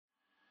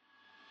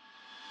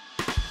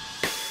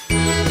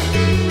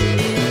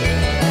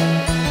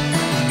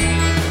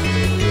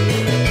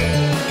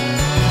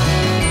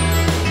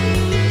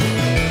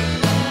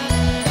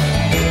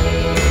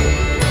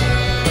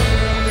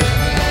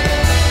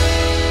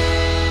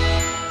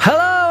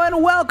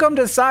Welcome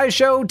to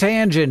SciShow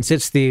Tangents.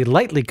 It's the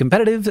lightly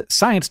competitive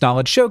science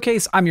knowledge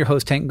showcase. I'm your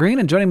host, Hank Green,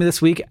 and joining me this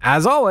week,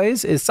 as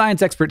always, is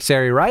science expert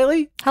Sari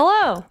Riley.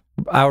 Hello.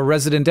 Our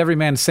resident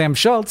everyman, Sam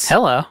Schultz.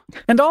 Hello.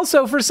 And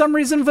also, for some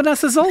reason,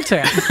 Vanessa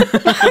Zoltan.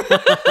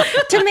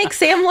 To make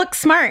Sam look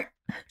smart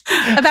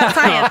about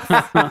science.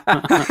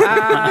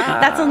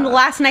 That's the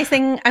last nice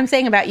thing I'm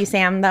saying about you,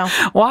 Sam, though.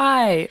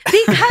 Why?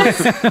 Because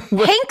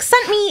Hank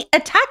sent me a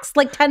text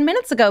like 10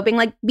 minutes ago being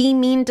like, be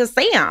mean to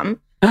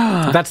Sam.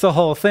 That's the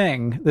whole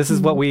thing.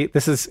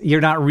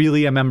 You're not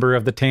really a member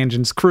of the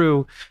Tangents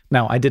crew.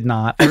 No, I did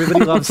not.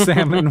 Everybody loves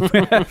Sam.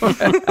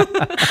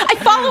 I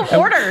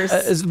follow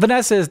orders.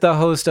 Vanessa is the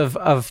host of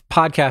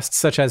podcasts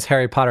such as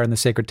Harry Potter and the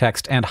Sacred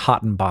Text and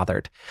Hot and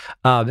Bothered.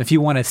 If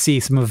you want to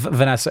see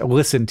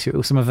listen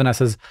to some of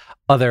Vanessa's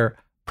other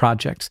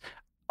projects,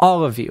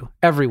 all of you,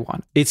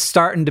 everyone, it's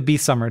starting to be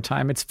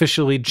summertime. It's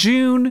officially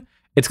June.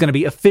 It's going to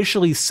be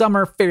officially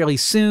summer fairly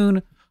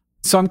soon.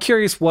 So I'm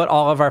curious what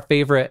all of our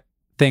favorite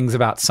things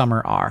about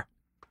summer are.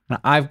 And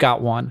I've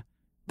got one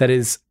that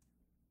is,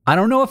 I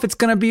don't know if it's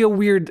going to be a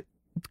weird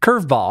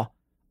curveball,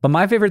 but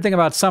my favorite thing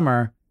about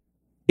summer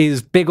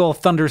is big old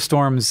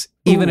thunderstorms,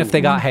 even if they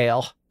got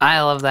hail.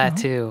 I love that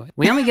too.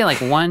 We only get like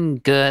one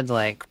good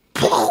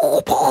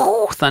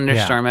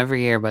thunderstorm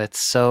every year, but it's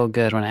so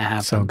good when it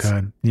happens. So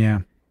good.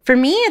 Yeah. For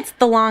me, it's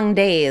the long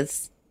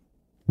days.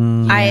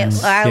 I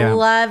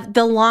love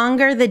the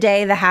longer the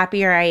day, the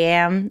happier I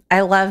am.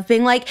 I love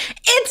being like,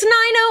 it's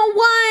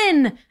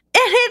 9:01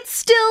 and it's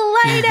still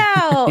light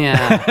out.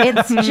 Yeah.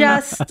 It's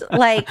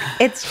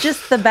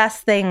just the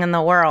best thing in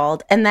the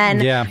world. And then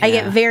I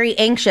get very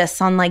anxious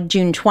on like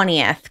June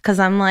 20th because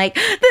I'm like,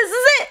 this is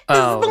it. This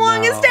is the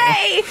longest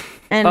day.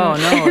 And,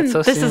 it's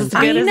so this soon. is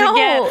as good as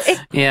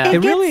it gets.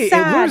 It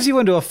lures you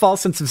into a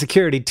false sense of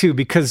security too,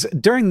 because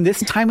during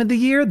this time of the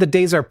year, the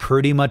days are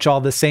pretty much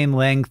all the same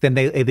length and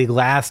they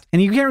last,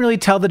 and you can't really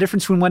tell the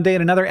difference between one day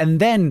and another.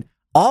 And then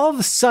all of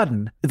a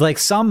sudden, like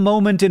some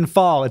moment in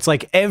fall, it's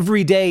like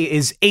every day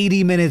is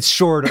 80 minutes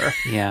shorter.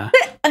 Yeah.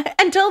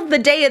 Until the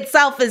day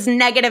itself is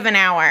negative an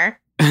hour.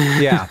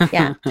 Yeah.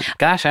 Yeah.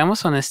 Gosh, I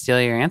almost want to steal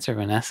your answer,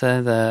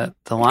 Vanessa.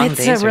 The long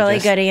days It's a really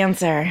good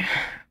answer.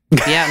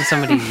 Be out in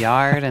somebody's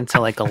yard until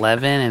like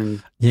 11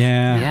 and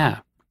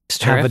it's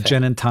terrific. Have a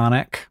gin and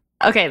tonic.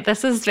 Okay,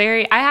 this is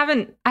I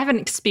haven't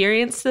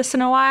experienced this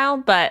in a while,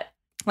 but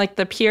like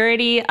the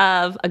purity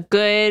of a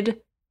good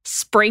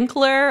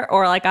sprinkler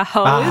or like a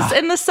hose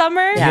in the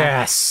summer.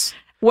 Yes.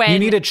 When you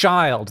need a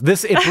child.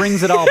 It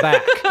brings it all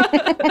back.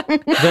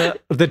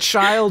 The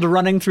child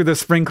running through the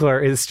sprinkler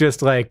is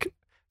just like,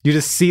 you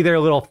just see their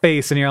little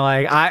face and you're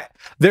like,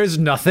 there's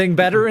nothing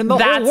better in the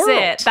whole world.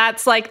 That's it.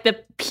 That's like the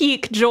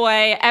peak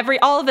joy.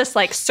 All of this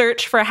like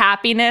search for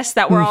happiness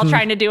that we're all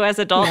trying to do as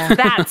adults. Yeah.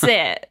 That's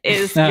it.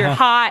 You're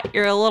hot,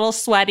 you're a little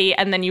sweaty,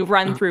 and then you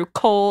run through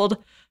cold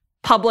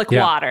public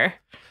water.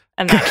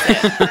 And that's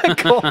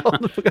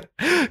it.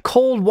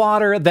 Cold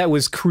water that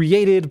was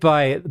created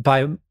by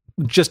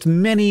just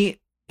many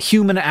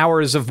human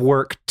hours of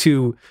work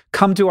to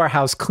come to our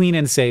house clean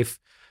and safe,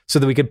 so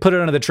that we could put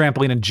it under the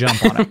trampoline and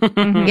jump on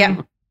it.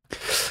 Yeah.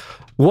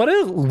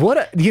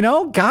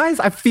 Guys,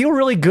 I feel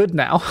really good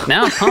now.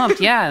 Now I'm pumped.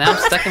 Yeah. Now I'm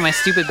stuck in my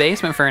stupid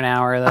basement for an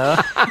hour, though.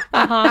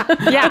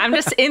 Yeah, I'm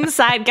just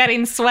inside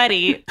getting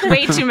sweaty.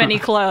 Way too many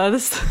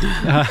clothes.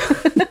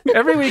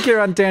 Every week here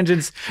on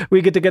Tangents,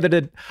 we get together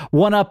to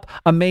one-up,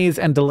 amaze,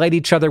 and delight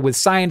each other with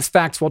science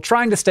facts while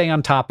trying to stay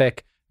on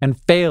topic and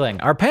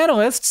failing. Our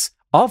panelists,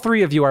 all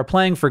three of you, are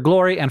playing for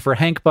glory and for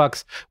Hank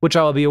Bucks, which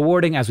I will be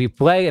awarding as we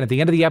play. And at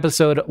the end of the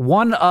episode,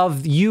 one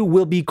of you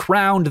will be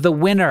crowned the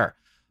winner.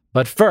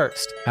 But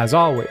first, as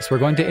always, we're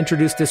going to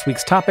introduce this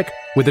week's topic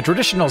with a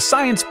traditional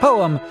science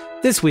poem,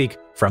 this week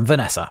from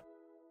Vanessa.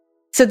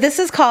 So this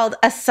is called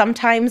A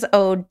Sometimes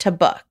Ode to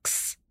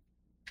Books.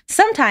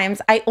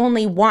 Sometimes I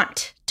only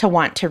want to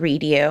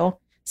read you,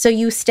 so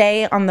you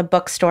stay on the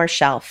bookstore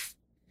shelf.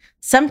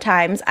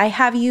 Sometimes I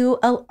have you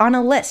on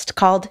a list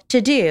called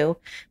To Do,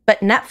 but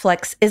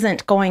Netflix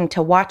isn't going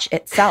to watch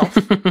itself.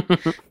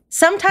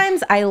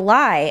 Sometimes I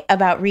lie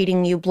about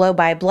reading you blow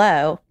by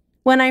blow,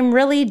 when I'm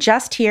really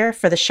just here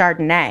for the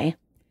Chardonnay.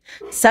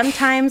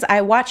 Sometimes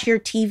I watch your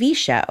TV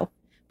show,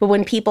 but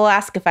when people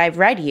ask if I've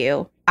read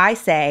you, I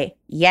say,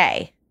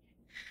 yay.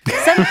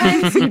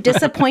 Sometimes you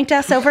disappoint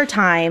us over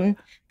time.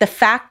 The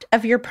fact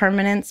of your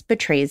permanence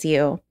betrays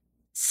you.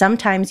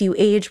 Sometimes you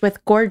age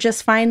with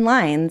gorgeous fine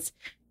lines.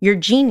 Your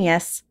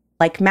genius,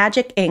 like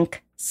magic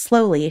ink,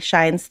 slowly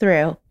shines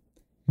through.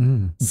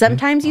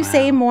 Sometimes you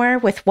say more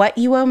with what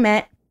you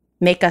omit,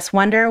 make us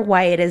wonder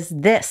why it is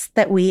this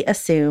that we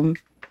assume.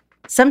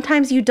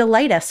 Sometimes you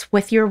delight us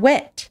with your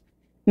wit,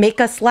 make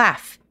us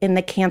laugh in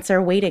the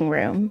cancer waiting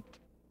room.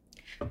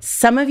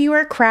 Some of you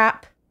are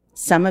crap,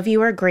 some of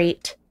you are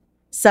great,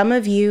 some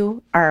of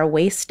you are a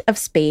waste of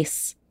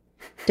space.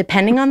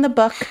 Depending on the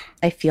book,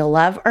 I feel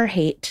love or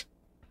hate,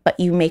 but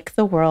you make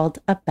the world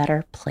a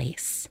better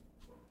place.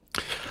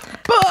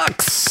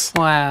 Books!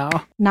 Wow.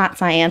 Not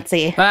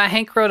science-y.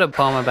 Hank wrote a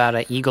poem about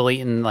an eagle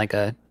eating like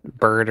a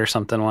bird or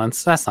something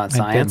once. That's not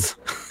science.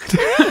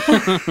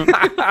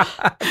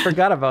 I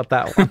forgot about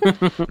that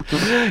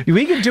one.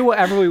 We can do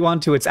whatever we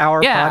want to. It's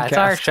our podcast. It's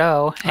our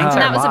show.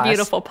 That was a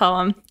beautiful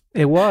poem.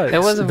 It was. It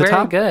was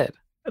very good.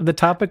 The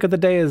topic of the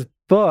day is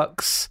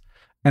books.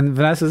 And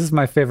Vanessa, this is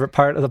my favorite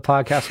part of the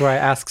podcast where I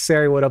ask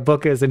Sari what a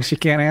book is and she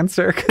can't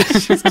answer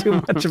because she's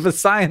too much of a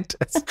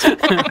scientist.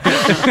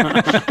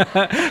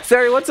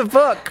 Sari, what's a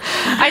book?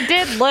 I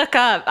did look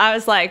up. I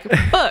was like,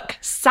 book,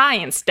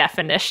 science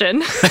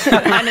definition.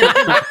 And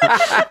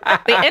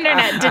the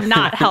internet did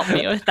not help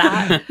me with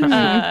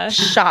that.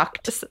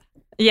 Shocked.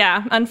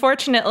 Yeah.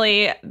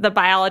 Unfortunately, the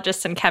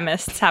biologists and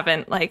chemists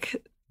haven't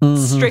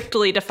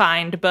strictly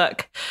defined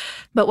book.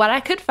 But what I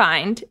could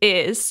find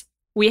is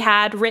we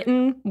had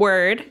written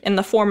word in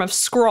the form of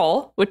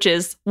scroll, which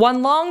is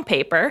one long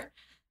paper.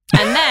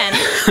 And then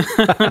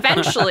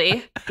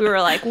eventually we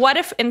were like, what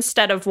if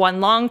instead of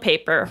one long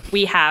paper,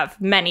 we have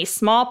many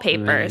small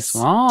papers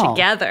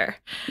together?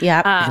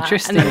 Yeah.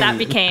 Interesting. And then that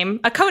became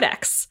a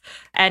codex.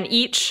 And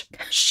each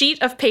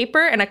sheet of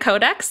paper in a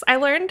codex, I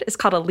learned, is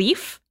called a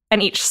leaf.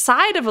 And each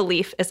side of a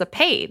leaf is a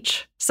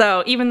page.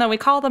 So even though we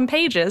call them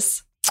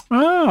pages,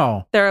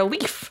 they're a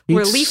leaf.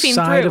 We're leafing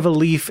through. Each side of a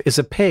leaf is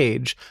a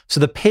page. So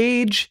the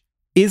page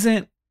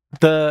isn't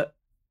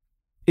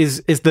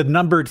is the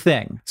numbered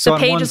thing. So the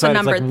page on one is side the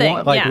numbered thing.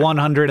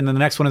 100, and then the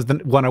next one is the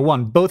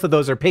 101. Both of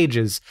those are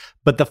pages,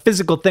 but the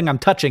physical thing I'm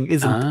touching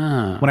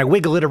isn't. When I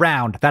wiggle it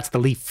around, that's the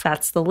leaf.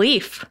 That's the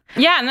leaf.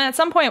 Yeah, and then at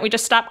some point we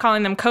just stopped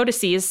calling them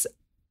codices,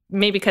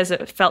 maybe because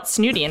it felt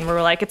snooty, and we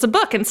were like, it's a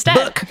book instead.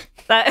 Book.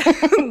 That's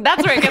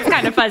where it gets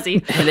kind of fuzzy.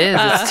 It is.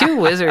 It's too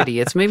wizardy.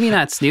 It's maybe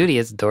not snooty.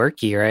 It's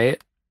dorky, right?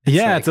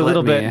 It's a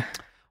little bit.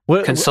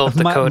 Consult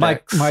the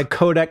codex. My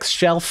codex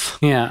shelf.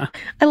 Yeah.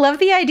 I love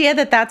the idea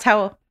that that's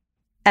how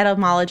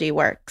etymology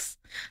works.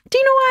 Do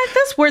you know what?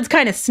 This word's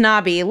kind of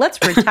snobby. Let's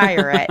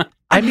retire it.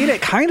 I mean,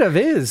 it kind of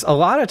is. A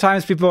lot of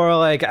times people are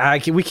like,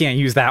 we can't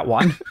use that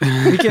one.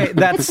 We can't.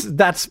 That's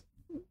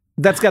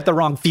got the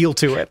wrong feel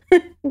to it.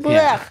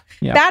 Yeah.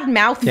 Bad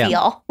mouth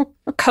feel.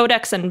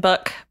 Codex and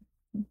book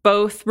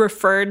both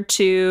referred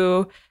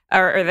to,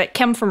 or that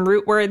come from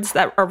root words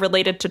that are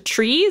related to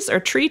trees or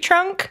tree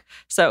trunk.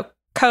 So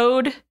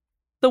code,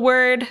 the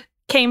word,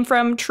 came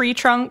from tree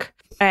trunk,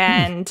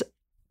 and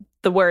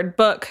the word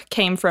book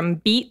came from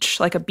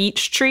beech, like a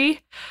beech tree.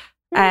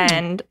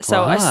 And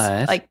so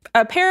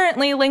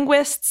apparently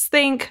linguists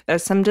think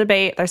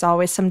there's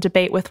always some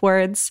debate with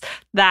words,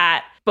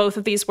 that both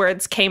of these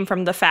words came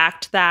from the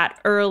fact that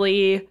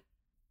early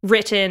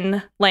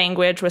written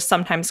language was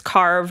sometimes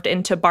carved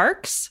into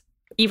barks,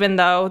 even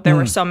though there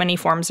were so many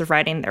forms of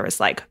writing. There was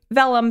like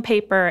vellum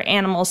paper,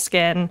 animal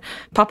skin,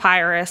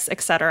 papyrus,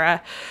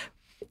 etc.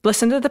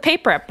 Listen to the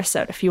paper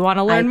episode if you want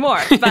to learn more.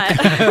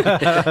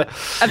 But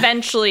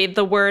eventually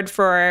the word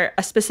for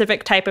a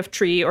specific type of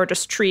tree, or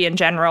just tree in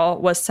general,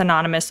 was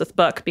synonymous with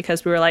book,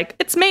 because we were like,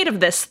 it's made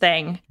of this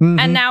thing.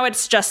 And now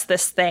it's just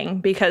this thing,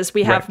 because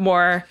we have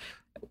more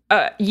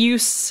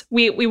use.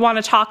 We want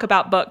to talk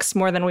about books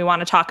more than we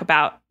want to talk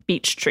about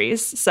beech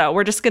trees. So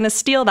we're just going to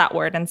steal that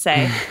word and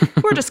say,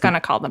 we're just going to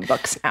call them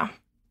books now.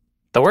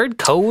 The word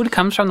code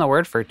comes from the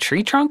word for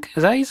tree trunk?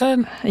 Is that what you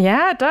said?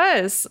 Yeah, it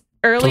does.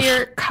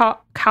 Earlier,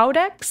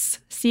 caudex,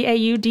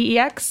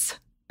 C-A-U-D-E-X,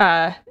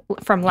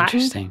 from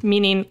Latin,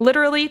 meaning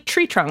literally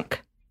tree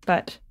trunk,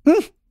 but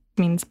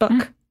means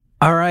book.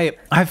 All right.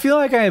 I feel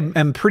like I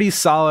am pretty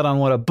solid on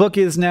what a book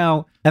is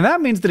now, and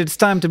that means that it's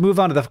time to move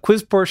on to the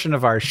quiz portion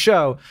of our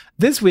show.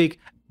 This week,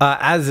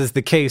 as is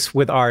the case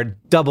with our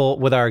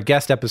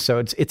guest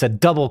episodes, it's a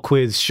double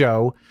quiz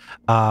show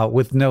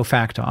with no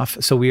fact off.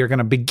 So we are going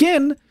to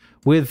begin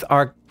with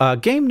our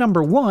game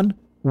number 1,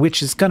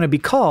 which is going to be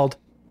called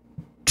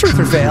Truth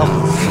or Fail.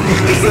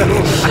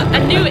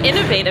 A new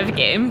innovative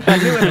game.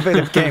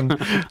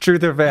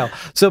 Truth or Fail.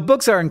 So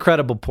books are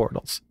incredible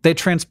portals. They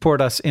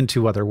transport us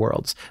into other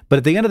worlds. But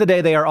at the end of the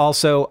day, they are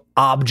also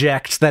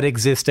objects that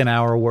exist in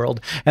our world.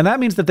 And that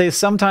means that they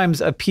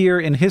sometimes appear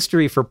in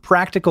history for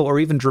practical or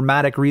even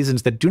dramatic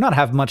reasons that do not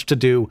have much to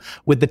do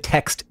with the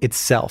text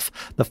itself.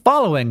 The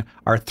following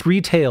are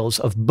 3 tales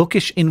of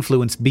bookish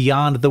influence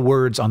beyond the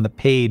words on the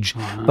page.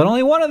 But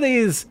only one of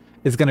these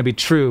is going to be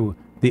true.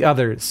 The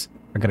others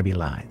are going to be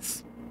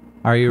lies.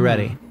 Are you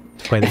ready?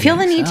 I feel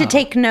the need to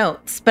take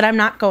notes, but I'm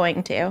not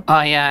going to.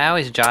 Oh, yeah. I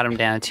always jot them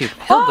down, too.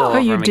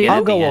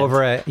 I'll go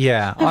over it.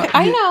 Yeah. Okay,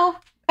 I know.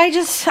 I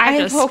just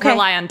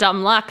rely on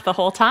dumb luck the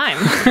whole time.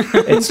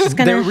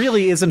 There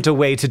really isn't a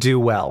way to do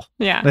well.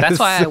 Yeah. That's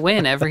why I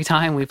win every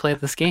time we play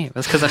this game.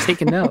 It's because I've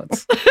taken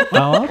notes.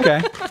 Oh,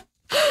 okay.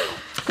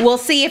 We'll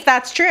see if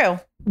that's true.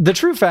 The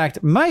true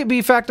fact might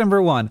be fact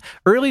number 1.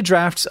 Early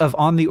drafts of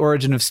On the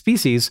Origin of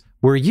Species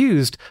were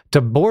used to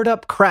board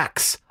up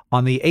cracks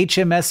on the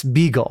HMS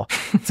Beagle.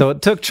 So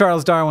it took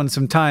Charles Darwin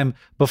some time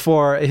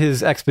before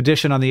his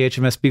expedition on the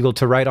HMS Beagle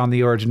to write on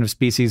the origin of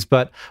species.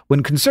 But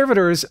when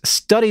conservators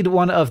studied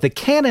one of the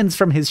cannons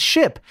from his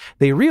ship,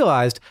 they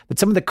realized that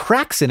some of the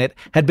cracks in it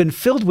had been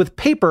filled with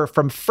paper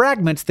from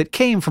fragments that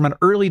came from an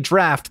early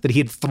draft that he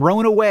had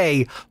thrown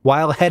away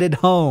while headed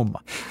home.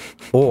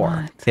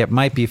 Or it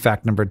might be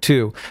fact number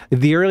 2. In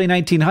the early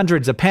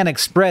 1900s, a panic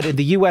spread in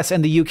the US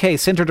and the UK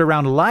centered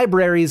around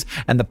libraries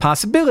and the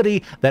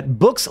possibility that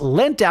books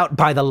lent out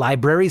by the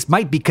libraries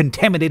might be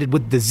contaminated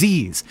with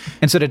disease.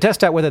 And so to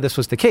test out whether this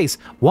was the case,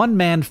 one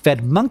man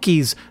fed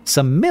monkeys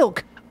some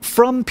milk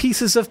from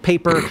pieces of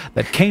paper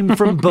that came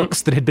from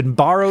books that had been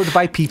borrowed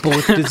by people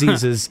with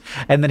diseases.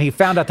 And then he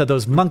found out that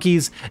those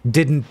monkeys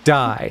didn't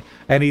die.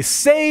 And he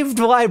saved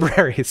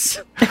libraries.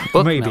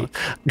 Book Maybe. milk.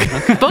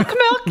 Book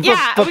milk?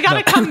 Yeah, book we got to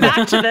milk. come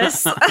back to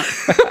this.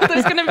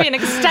 There's going to be an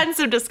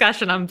extensive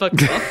discussion on book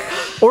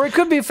milk. Or it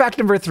could be fact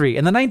number 3.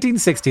 In the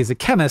 1960s, a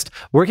chemist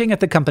working at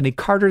the company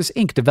Carter's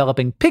Ink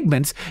developing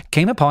pigments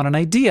came upon an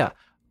idea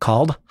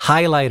called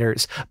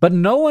highlighters. But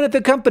no one at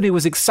the company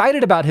was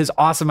excited about his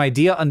awesome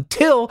idea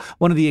until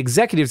one of the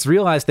executives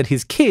realized that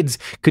his kids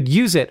could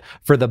use it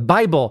for the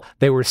Bible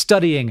they were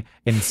studying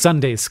in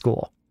Sunday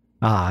school.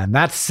 And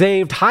that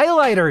saved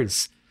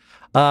highlighters.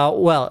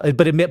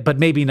 But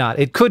maybe not.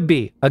 It could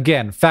be.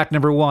 Again, fact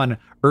number 1,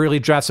 early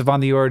drafts of On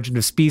the Origin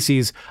of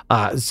Species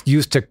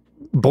used to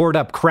board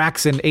up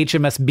cracks in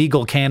HMS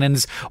Beagle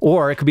cannons.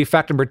 Or it could be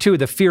fact number 2,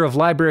 the fear of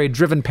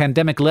library-driven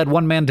pandemic led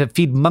one man to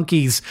feed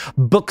monkeys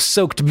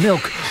book-soaked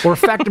milk. Or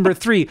fact number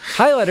 3,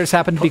 highlighters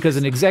happened because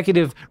an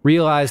executive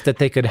realized that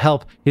they could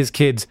help his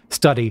kids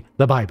study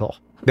the Bible.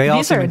 They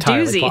all seem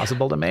entirely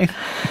plausible to me.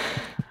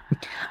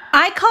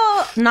 I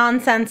call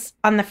nonsense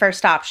on the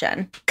first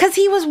option because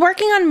he was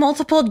working on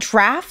multiple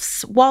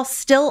drafts while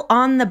still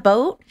on the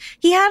boat.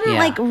 He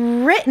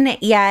hadn't written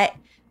it yet.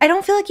 I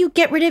don't feel like you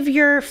get rid of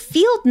your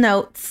field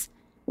notes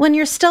when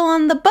you're still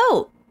on the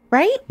boat,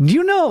 right?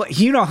 You know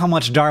how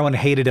much Darwin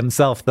hated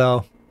himself,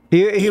 though.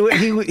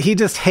 He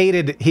just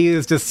hated. He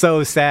was just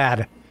so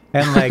sad,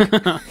 and like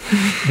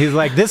he's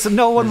like, this.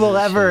 No one will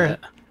ever.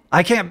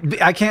 I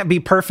can't be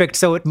perfect,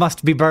 so it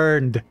must be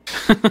burned.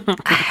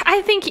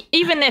 I think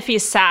even if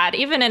he's sad,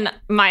 even in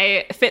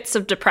my fits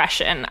of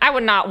depression, I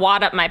would not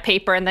wad up my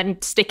paper and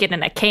then stick it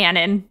in a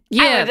cannon.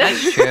 Yeah,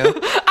 that's true.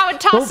 I would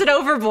toss it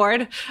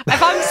overboard.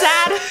 If I'm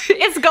sad,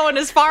 it's going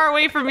as far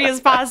away from me as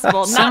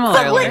possible.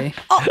 Similarly.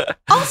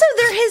 Also,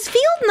 they're his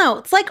field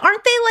notes. Like,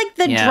 aren't they like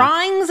the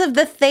drawings of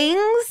the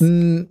things?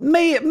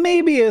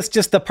 Maybe it's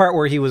just the part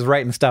where he was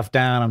writing stuff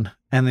down,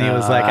 and then he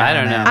was like, I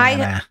don't know.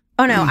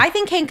 Oh no, I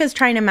think Hank is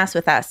trying to mess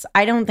with us.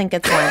 I don't think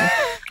it's him.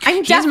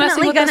 I'm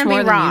definitely going to be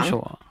wrong.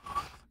 Usual.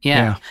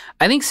 Yeah.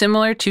 I think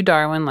similar to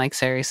Darwin, like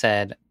Sari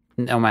said,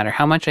 no matter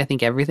how much I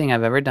think everything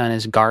I've ever done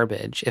is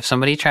garbage, if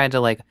somebody tried to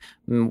like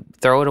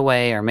throw it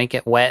away or make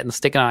it wet and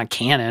stick it on a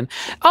cannon,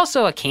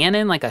 also a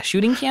cannon, like a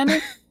shooting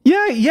cannon.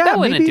 Yeah, that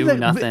wouldn't do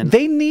nothing.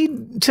 They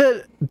need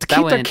to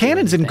keep their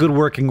cannons in good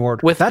working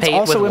order. That's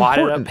also with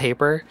wadded up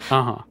paper.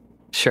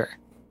 Sure.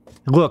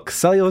 Look,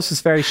 cellulose is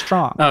very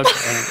strong. Okay.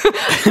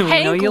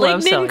 Hank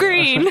Lignin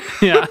Green.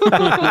 Yeah.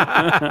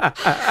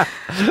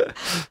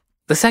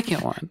 The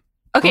second one.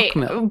 Okay,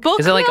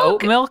 book is it like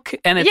oat milk?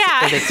 And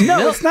it's no,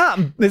 milk?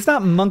 It's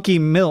not monkey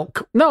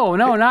milk. No,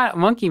 not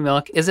monkey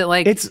milk. Is it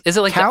like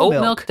the oat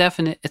milk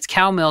definite? It's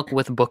cow milk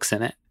with books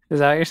in it. Is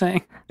that what you're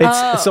saying?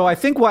 So I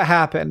think what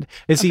happened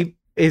is he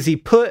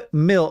put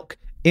milk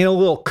in a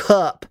little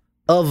cup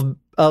of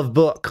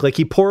book. Like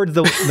he poured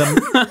the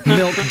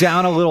milk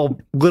down a little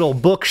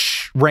book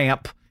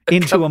ramp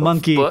into a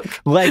monkey,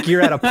 like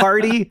you're at a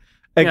party,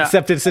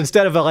 except it's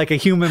instead of a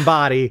human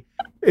body,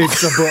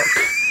 it's a book.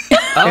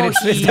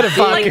 Instead of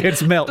vodka,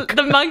 it's milk.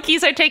 The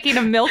monkeys are taking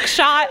a milk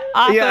shot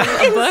off of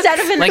a book. Instead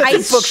of an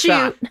ice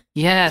shoot.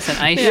 Yes, an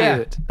ice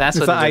shoot. That's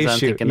what it is. I'm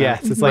thinking of.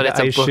 Yes, it's like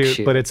an ice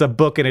shoot, but it's a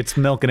book and it's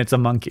milk and it's a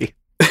monkey.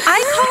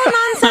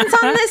 I call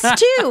nonsense on this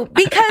too,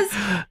 because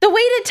the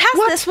way to test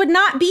this would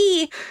not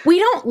be, we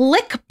don't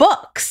lick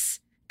books.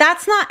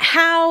 That's not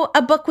how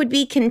a book would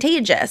be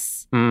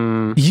contagious.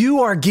 You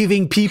are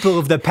giving people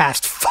of the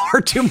past far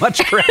too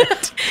much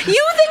credit.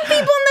 You think people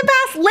in the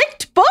past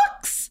licked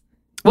books?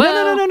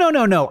 Well,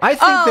 no. I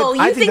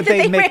think that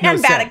they make ran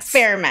no bad sense.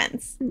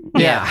 Experiments.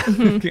 Yeah.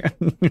 I'm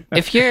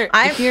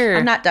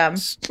not dumb.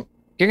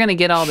 You're going to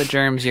get all the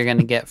germs you're going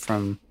to get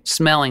from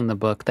smelling the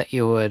book that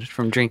you would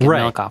from drinking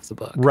milk off the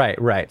book.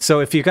 Right. So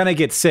if you're going to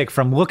get sick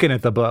from looking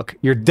at the book,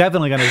 you're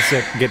definitely going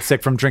to get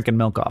sick from drinking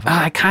milk off of it.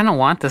 I kind of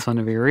want this one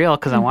to be real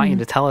because I want you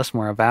to tell us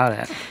more about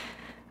it.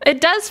 It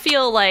does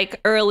feel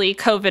like early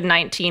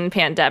COVID-19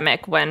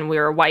 pandemic when we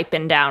were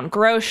wiping down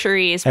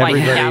groceries,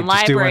 wiping down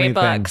library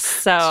books.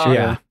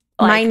 So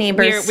my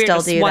neighbors we're still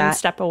just do one that.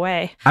 step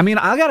away. I mean,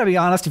 I got to be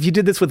honest. If you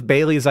did this with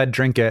Bailey's, I'd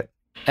drink it.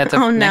 At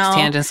the next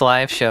Tangents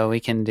Live show, we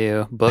can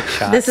do book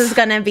shots. This is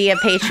going to be a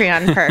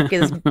Patreon perk,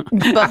 is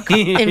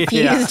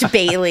book-infused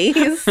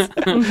Baileys.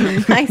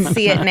 I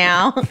see it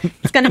now.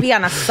 It's going to be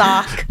on a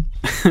sock.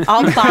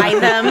 I'll buy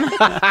them.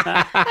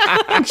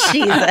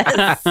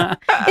 Jesus.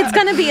 It's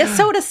going to be a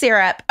soda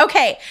syrup.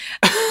 Okay.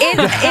 It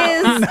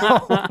is.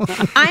 No.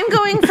 I'm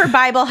going for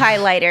Bible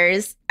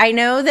highlighters. I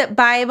know that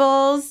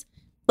Bibles,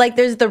 like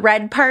there's the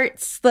red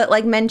parts that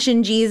like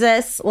mention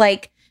Jesus,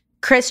 like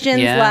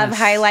Christians love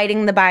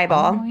highlighting the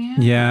Bible. Oh,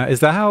 yeah.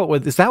 Is that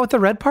what the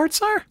red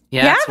parts are?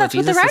 Yeah, that's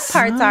what the red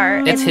parts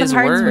are. It's his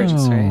words,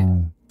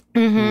 right?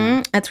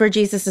 Mm-hmm. That's where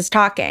Jesus is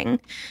talking.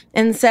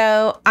 And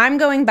so I'm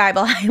going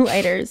Bible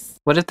highlighters.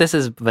 What if this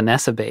is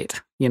Vanessa bait,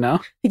 you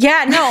know?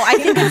 Yeah, no, I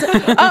think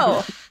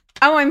it's,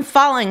 I'm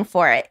falling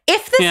for it.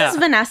 If this is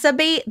Vanessa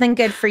bait, then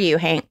good for you,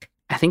 Hank.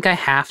 I think I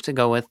have to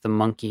go with the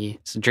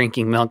monkeys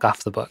drinking milk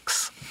off the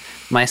books.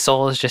 My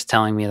soul is just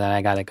telling me that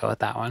I got to go with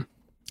that one.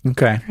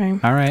 Okay.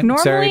 All right.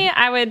 Normally,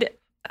 Sarah?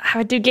 I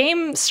would do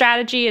game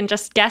strategy and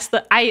just guess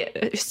that.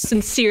 I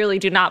sincerely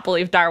do not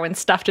believe Darwin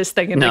stuffed his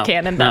thing in the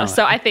canon, though.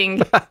 So I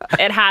think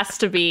it has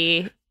to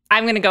be.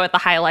 I'm going to go with the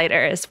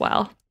highlighter as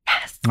well.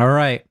 Yes. All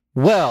right.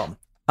 Well,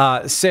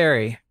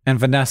 Sari and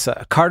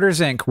Vanessa, Carter's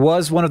Inc.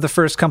 was one of the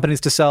first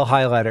companies to sell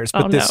highlighters,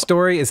 but this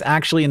story is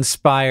actually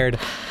inspired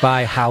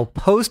by how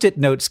Post-it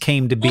notes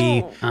came to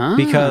be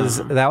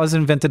because that was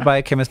invented by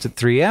a chemist at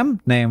 3M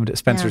named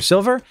Spencer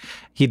Silver.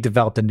 He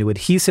developed a new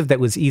adhesive that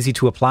was easy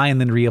to apply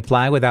and then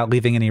reapply without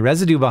leaving any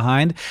residue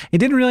behind. He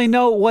didn't really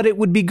know what it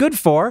would be good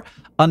for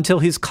until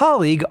his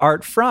colleague,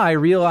 Art Fry,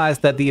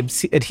 realized that the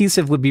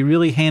adhesive would be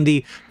really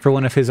handy for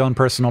one of his own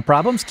personal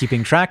problems,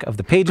 keeping track of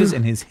the pages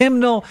in his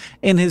hymnal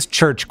in his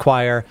church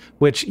choir,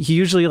 which he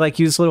usually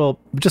used little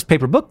just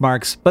paper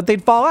bookmarks, but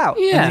they'd fall out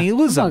and then he'd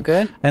lose them.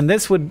 Good. And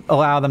this would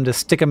allow them to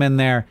stick them in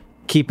there,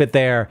 keep it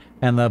there,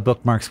 and the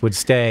bookmarks would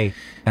stay.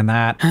 And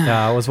that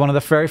was one of the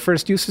very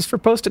first uses for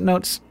Post-it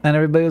notes. And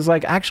everybody was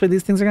like, actually,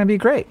 these things are going to be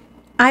great.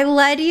 I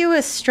led you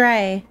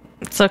astray.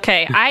 It's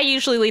okay. I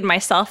usually lead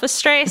myself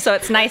astray, so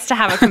it's nice to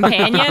have a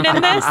companion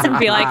in this and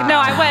be like, no,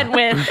 I went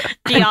with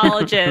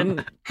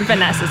theologian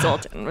Vanessa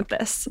Zoltan with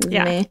this.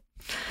 Yeah.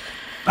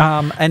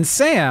 And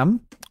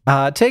Sam,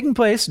 taking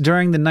place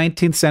during the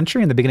 19th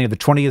century and the beginning of the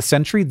 20th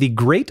century, the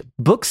Great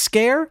Book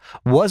Scare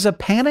was a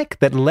panic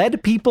that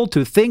led people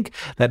to think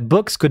that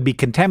books could be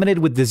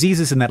contaminated with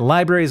diseases and that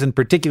libraries in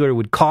particular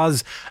would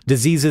cause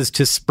diseases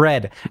to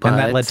spread. And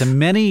that led to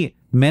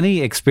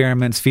many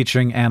experiments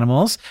featuring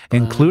animals,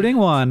 including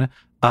one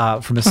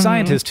from a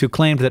scientist who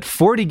claimed that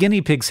 40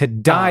 guinea pigs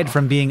had died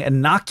from being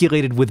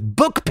inoculated with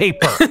book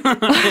paper.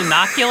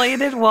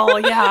 Inoculated? Well,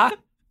 yeah.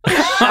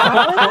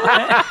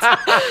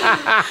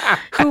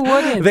 Who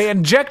wouldn't? They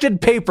injected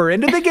paper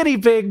into the guinea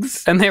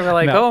pigs. And they were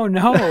like, oh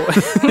no.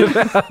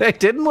 They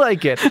didn't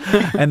like it.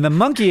 And the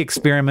monkey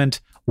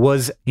experiment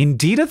was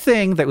indeed a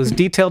thing that was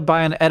detailed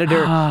by an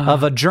editor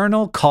of a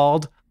journal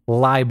called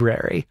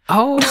Library.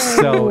 Oh,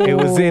 so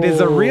it is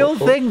a real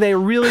thing. They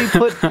really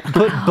put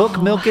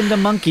book milk into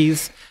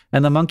monkeys,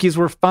 and the monkeys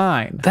were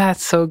fine.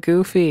 That's so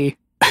goofy.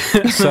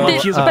 So,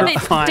 but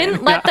they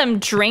didn't let them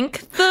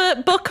drink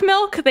the book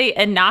milk. They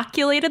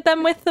inoculated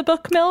them with the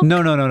book milk.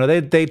 No.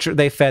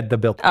 They fed the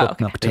book milk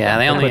to them.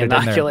 They only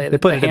inoculated. They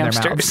put the it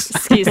hamsters. in their mouths.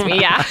 Excuse me.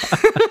 Yeah,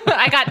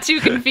 I got too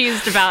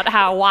confused about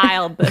how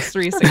wild this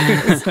research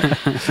is.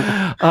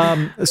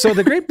 So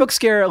the Great Book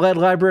Scare led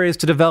libraries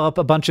to develop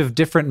a bunch of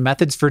different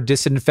methods for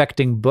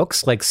disinfecting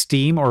books, like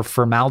steam or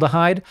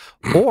formaldehyde,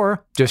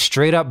 or just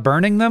straight up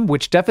burning them,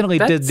 which definitely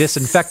did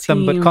disinfect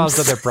them, but caused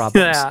other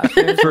problems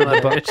for the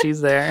book.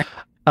 She's there.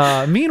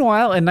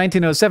 Meanwhile, in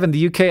 1907,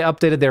 the UK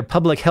updated their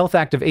Public Health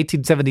Act of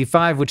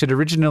 1875, which had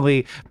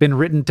originally been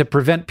written to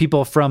prevent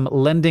people from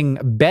lending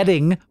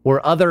bedding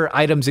or other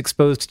items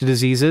exposed to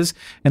diseases.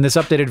 In this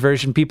updated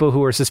version, people who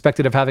were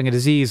suspected of having a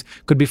disease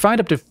could be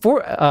fined up to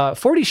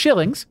 40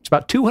 shillings, which is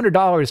about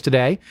 $200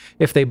 today,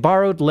 if they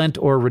borrowed, lent,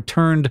 or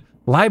returned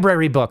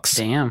library books.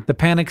 Damn. The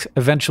panic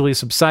eventually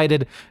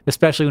subsided,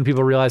 especially when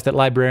people realized that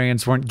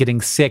librarians weren't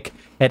getting sick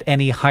at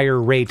any higher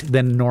rate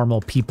than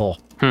normal people.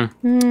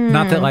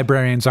 Not that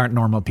librarians aren't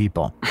normal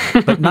people,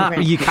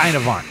 but you kind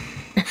of aren't.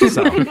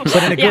 So,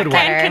 but in a good way.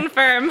 Can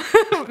confirm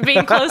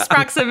being close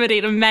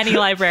proximity to many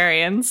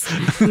librarians,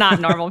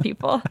 not normal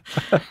people.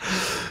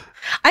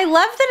 I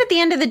love that at the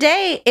end of the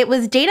day, it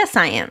was data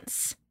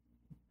science.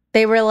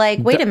 They were like,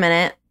 wait a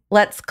minute.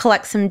 Let's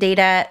collect some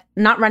data,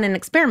 not run an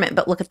experiment,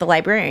 but look at the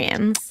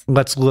librarians.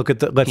 Let's look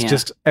at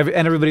and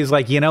everybody's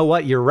like, you know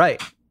what? You're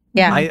right.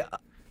 Yeah.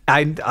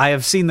 I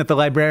have seen that the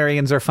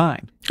librarians are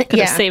fine. Could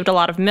have saved a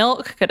lot of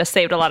milk. Could have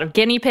saved a lot of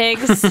guinea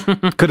pigs.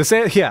 Could have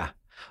saved, yeah.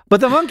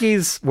 But the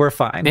monkeys were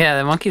fine. Yeah,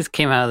 the monkeys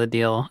came out of the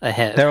deal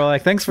ahead. They were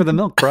like, thanks for the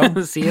milk,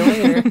 bro. See you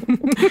later.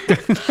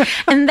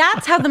 And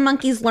that's how the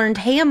monkeys learned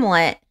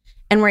Hamlet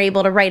and were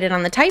able to write it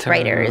on the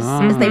typewriters,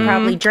 because they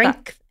probably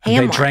drank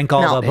Hamlet. They drank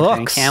all the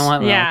books.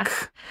 Hamlet milk. Yeah.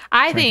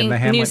 I think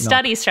new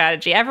study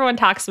strategy. Everyone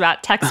talks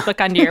about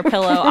textbook under your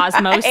pillow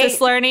osmosis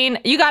learning.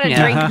 You got to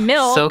drink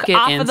milk soak it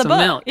off in of the some book.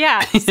 milk. Yeah,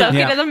 soak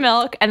it in the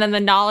milk, and then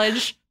the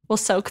knowledge will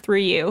soak through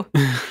you.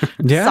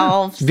 Yeah.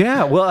 Solved.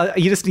 Yeah. Well,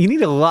 you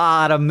need a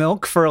lot of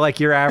milk for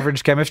like your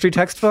average chemistry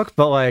textbook,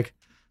 but like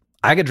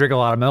I could drink a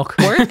lot of milk.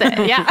 Worth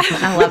it. Yeah.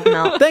 I love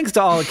milk. Thanks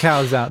to all the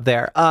cows out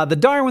there. The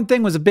Darwin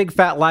thing was a big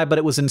fat lie, but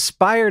it was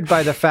inspired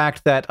by the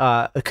fact that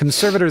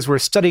conservators were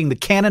studying the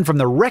canon from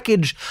the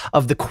wreckage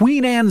of the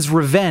Queen Anne's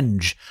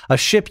Revenge, a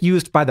ship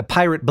used by the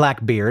pirate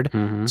Blackbeard.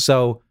 Mm-hmm.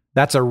 So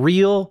that's a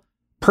real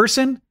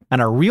person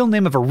and a real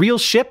name of a real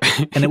ship,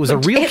 and it was a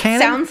real It canon.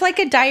 sounds like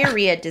a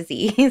diarrhea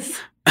disease.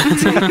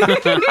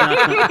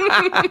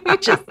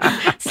 Just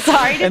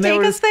sorry to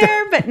take us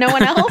there, but no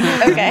one else.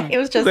 Okay, it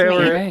was just They me.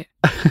 were- Right.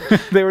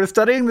 They were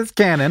studying this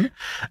canon,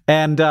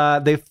 and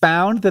they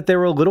found that there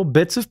were little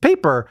bits of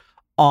paper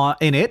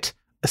in it,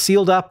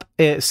 sealed up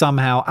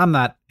somehow.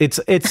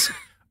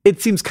 It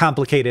seems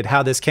complicated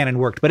how this canon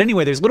worked, but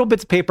anyway, there's little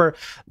bits of paper.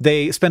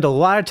 They spent a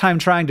lot of time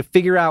trying to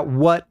figure out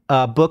what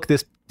book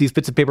these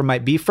bits of paper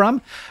might be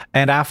from,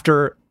 and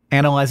after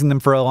analyzing them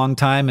for a long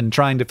time and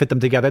trying to fit them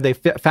together, they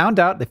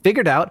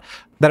figured out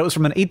that it was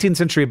from an 18th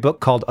century book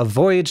called A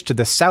Voyage to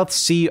the South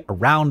Sea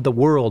Around the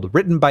World,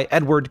 written by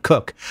Edward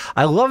Cook.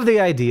 I love the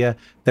idea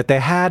that they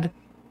had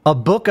a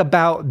book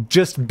about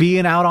just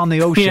being out on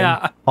the ocean,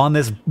 Yeah. on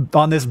this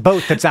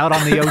boat that's out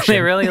on the ocean.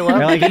 They really love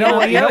They're like, being you know on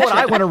what? the You know what ocean."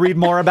 I want to read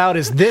more about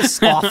is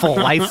this awful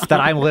life that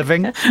I'm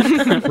living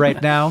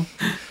right now.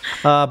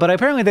 But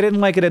apparently they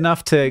didn't like it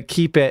enough to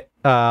keep it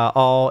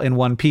all in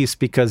one piece,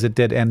 because it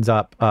did end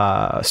up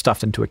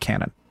stuffed into a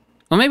canon.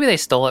 Well, maybe they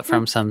stole it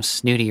from some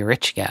snooty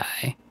rich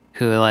guy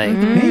who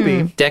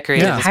Maybe.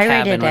 decorated Yeah. his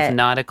Pirated cabin with it.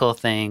 nautical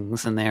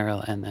things, and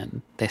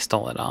then they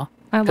stole it all.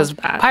 I love Because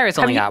that. pirates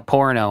only Have got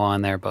porno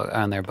on their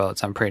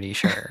boats. I'm pretty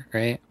sure,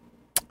 right?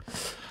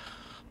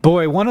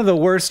 Boy, one of the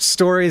worst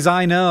stories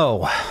I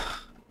know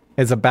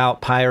is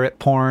about pirate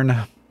porn.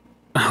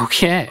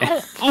 Okay.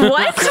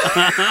 What?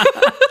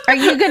 Are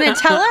you going to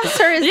tell us,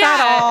 or is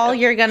that all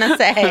you're going to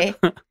say?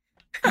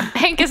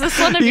 Hank, is this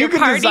one of You your can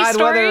party decide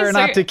stories? whether or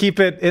not to keep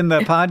it in the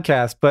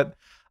podcast, but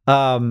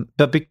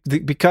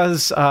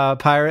because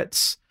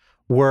pirates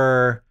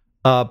were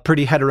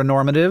pretty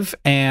heteronormative,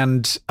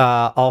 and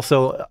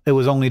also it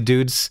was only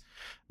dudes,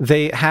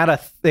 they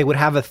would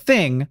have a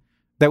thing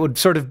that would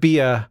sort of be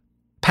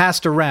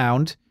passed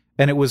around,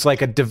 and it was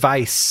like a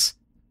device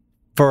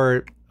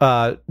for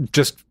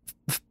just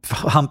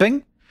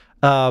humping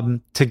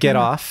to get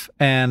off,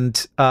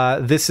 and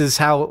this is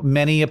how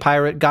many a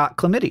pirate got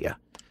chlamydia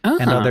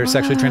and other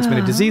sexually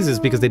transmitted diseases,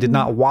 because they did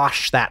not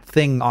wash that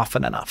thing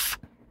often enough.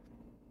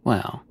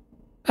 Well,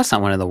 that's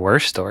not one of the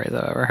worst stories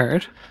I've ever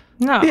heard.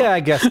 No. Yeah, I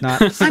guess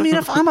not. I mean,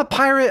 if I'm a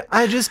pirate,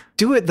 I just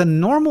do it the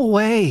normal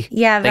way.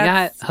 Yeah, They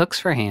that's got hooks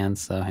for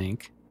hands, though,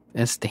 Hank.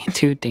 It's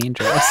too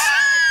dangerous.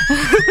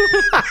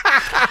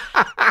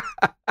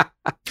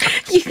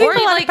 you think Or a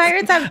lot like- of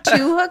pirates have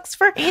two hooks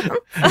for hands?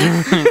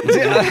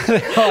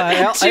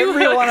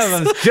 Every one of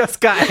them's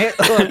just got hit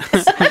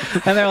hooks.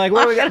 And they're like,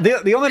 what do we got?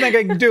 The only thing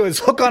I can do is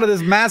hook onto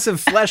this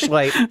massive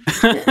fleshlight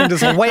and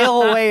just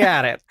wail away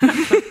at it.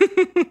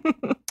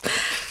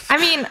 I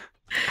mean,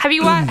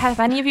 have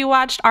any of you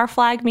watched Our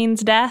Flag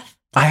Means Death?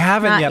 I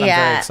haven't Not yet. I'm very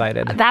yet.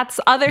 excited. That's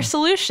other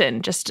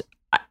solution. Just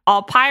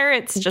all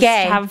pirates just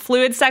Gay. have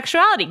fluid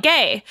sexuality.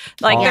 Gay.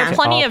 Like All- there are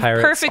plenty all of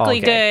pirates, perfectly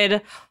all gay.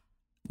 good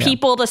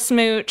people to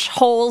smooch,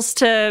 holes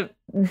to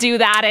do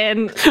that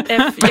in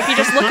if you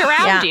just look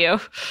around you.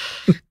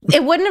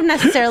 It wouldn't have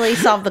necessarily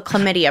solved the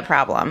chlamydia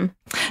problem.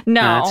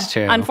 No, That's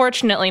true.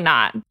 unfortunately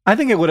not. I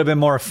think it would have been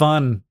more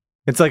fun.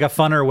 It's like a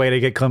funner way to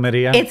get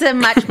chlamydia. It's a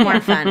much more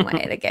fun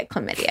way to get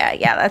chlamydia.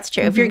 Yeah, that's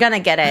true. If you're going to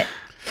get it.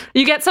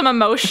 You get some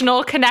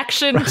emotional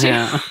connection to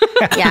Yeah.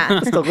 Yeah.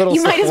 Just a little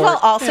You might as well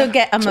support. also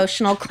get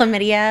emotional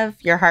chlamydia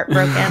if you're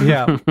heartbroken.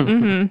 Yeah.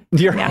 Mhm.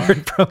 You're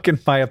heartbroken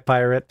by a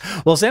pirate.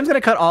 Well, Sam's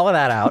going to cut all of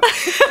that out.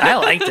 I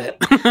liked it.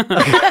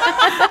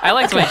 I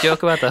liked my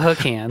joke about the hook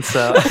hand,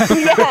 so Yeah,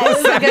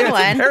 it's a good It's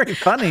one. very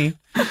funny.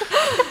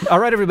 All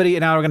right, everybody.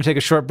 Now we're going to take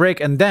a short break,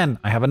 and then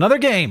I have another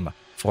game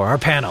for our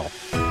panel.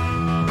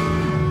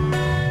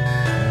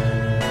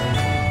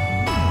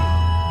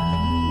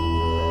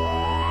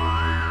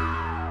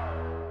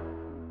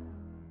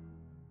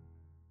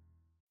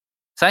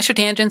 SciShow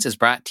Tangents is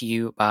brought to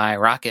you by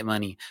Rocket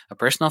Money, a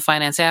personal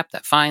finance app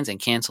that finds and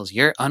cancels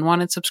your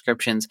unwanted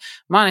subscriptions,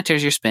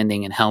 monitors your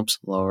spending, and helps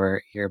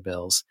lower your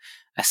bills.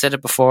 I said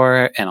it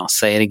before, and I'll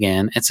say it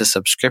again. It's a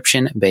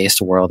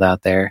subscription-based world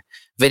out there.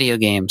 Video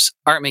games,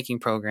 art-making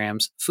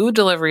programs, food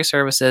delivery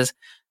services.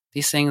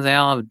 These things, they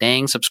all have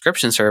dang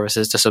subscription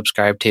services to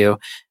subscribe to.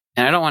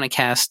 And I don't want to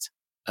cast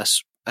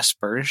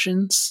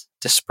aspersions?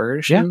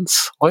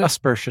 Dispersions? What?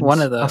 Aspersions.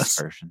 One of those.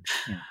 Aspersions.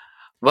 Yeah.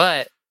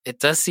 But it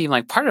does seem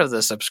like part of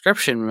the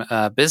subscription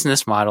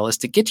business model is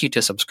to get you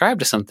to subscribe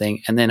to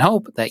something and then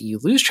hope that you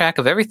lose track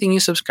of everything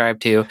you subscribe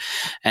to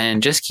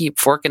and just keep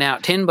forking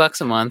out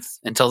 $10 a month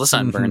until the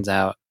sun burns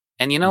out.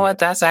 And you know what?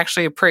 That's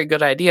actually a pretty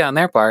good idea on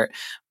their part,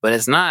 but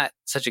it's not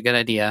such a good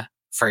idea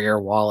for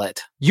your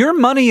wallet. Your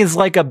money is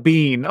like a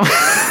bean.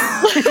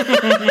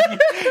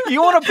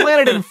 You want to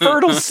plant it in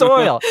fertile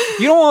soil.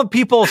 You don't want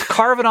people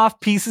carving off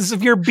pieces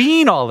of your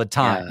bean all the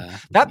time. Yeah,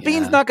 That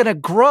bean's not going to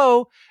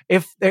grow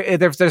if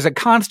there's a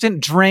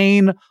constant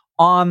drain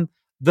on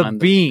the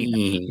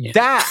bean.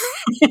 That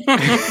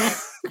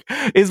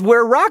is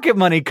where Rocket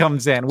Money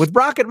comes in. With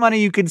Rocket Money,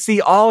 you can see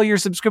all your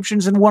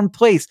subscriptions in one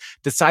place,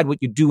 decide what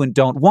you do and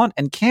don't want,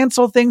 and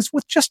cancel things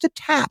with just a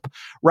tap.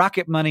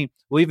 Rocket Money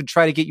will even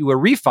try to get you a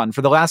refund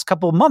for the last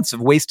couple of months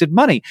of wasted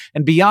money.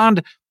 And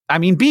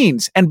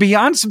beans. And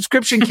beyond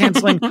subscription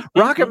canceling,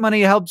 Rocket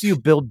Money helps you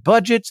build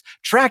budgets,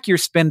 track your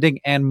spending,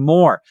 and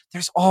more.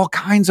 There's all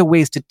kinds of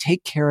ways to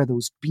take care of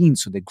those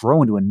beans so they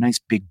grow into a nice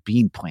big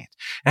bean plant.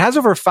 It has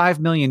over 5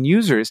 million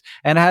users,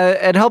 and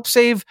it helps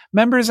save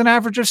members an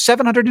average of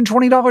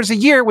 $720 a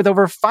year with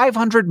over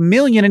 500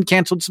 million in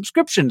canceled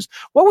subscriptions.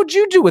 What would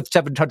you do with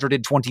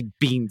 720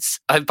 beans?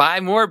 I'd buy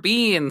more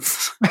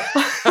beans.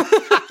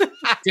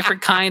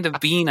 Different kind of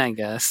bean, I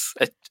guess.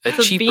 A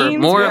cheaper,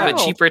 beans, more yeah. of a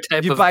cheaper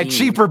type You of buy bean.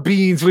 cheaper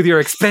beans with your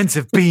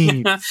expensive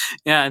beans.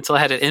 Yeah, until I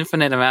had an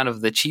infinite amount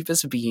of the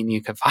cheapest bean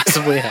you could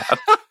possibly have.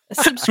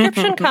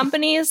 Subscription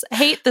companies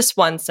hate this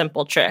one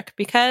simple trick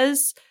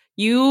because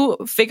you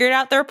figured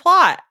out their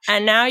plot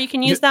and now you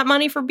can use that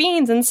money for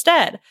beans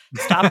instead.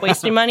 Stop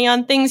wasting money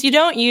on things you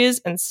don't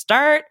use and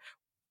start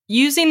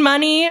using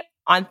money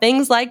on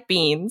things like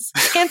beans.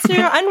 Cancel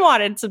your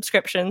unwanted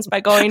subscriptions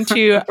by going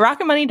to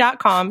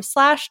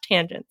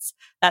rocketmoney.com/tangents.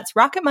 That's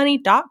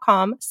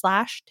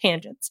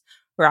rocketmoney.com/tangents.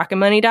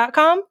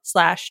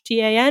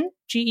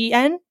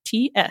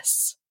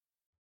 rocketmoney.com/TANGENTS.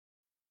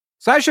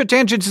 SciShow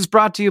Tangents is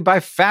brought to you by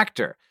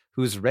Factor,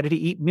 whose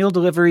ready-to-eat meal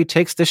delivery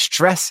takes the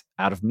stress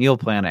out of meal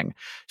planning.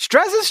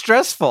 Stress is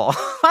stressful.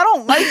 I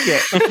don't like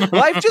it.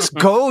 Life just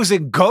goes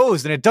and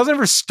goes, and it doesn't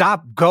ever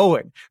stop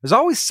going. There's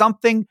always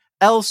something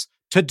else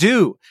to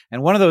do.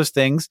 And one of those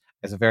things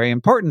is a very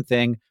important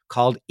thing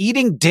called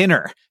eating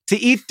dinner. To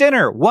eat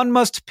dinner, one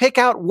must pick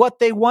out what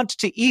they want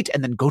to eat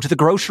and then go to the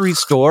grocery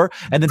store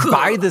and then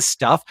buy the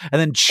stuff and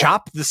then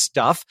chop the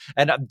stuff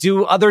and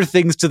do other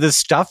things to the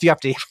stuff. You have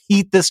to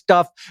heat the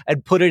stuff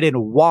and put it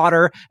in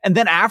water. And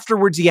then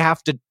afterwards, you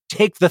have to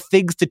take the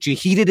things that you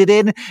heated it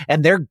in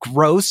and they're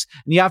gross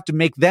and you have to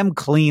make them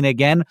clean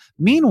again.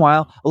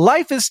 Meanwhile,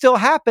 life is still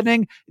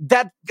happening.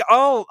 That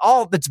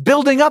all that's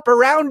building up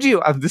around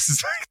you. This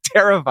is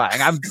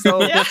terrifying.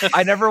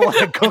 I never want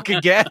to cook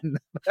again.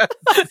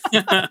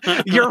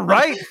 You're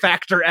right,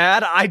 Factor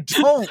ad. I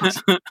don't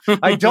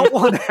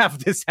want to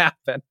have this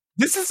happen.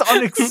 This is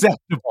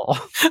unacceptable.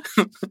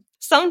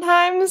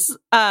 Sometimes,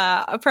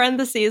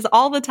 parentheses,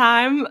 all the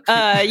time,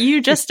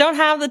 you just don't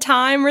have the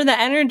time or the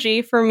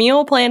energy for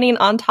meal planning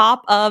on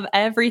top of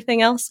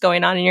everything else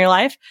going on in your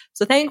life.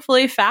 So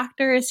thankfully,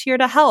 Factor is here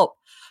to help.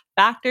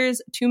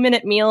 Factor's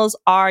 2-minute meals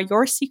are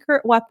your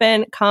secret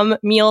weapon come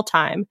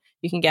mealtime.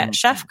 You can get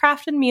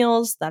chef-crafted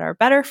meals that are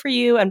better for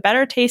you and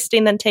better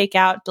tasting than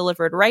takeout,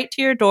 delivered right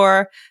to your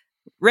door,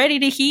 ready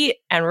to heat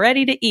and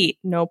ready to eat.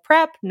 No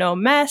prep, no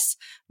mess,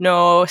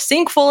 no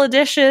sink full of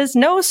dishes,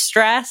 no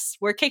stress.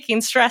 We're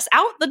kicking stress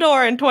out the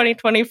door in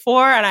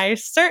 2024, and I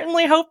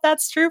certainly hope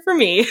that's true for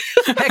me.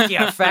 Heck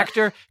yeah,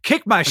 Factor.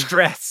 Kick my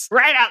stress.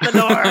 Right out the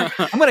door.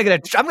 I'm gonna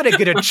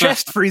get a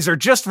chest freezer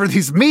just for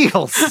these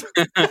meals.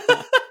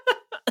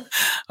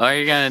 Well,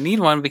 you're going to need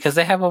one because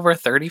they have over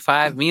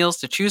 35 meals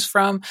to choose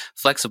from,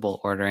 flexible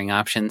ordering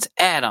options,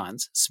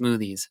 add-ons,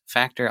 smoothies.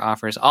 Factor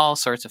offers all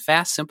sorts of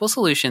fast, simple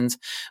solutions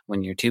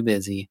when you're too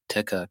busy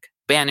to cook.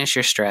 Banish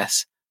your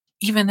stress,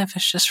 even if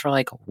it's just for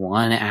like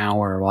 1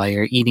 hour while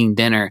you're eating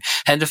dinner.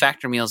 Head to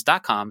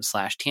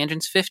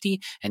factormeals.com/tangents50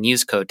 and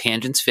use code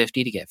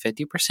tangents50 to get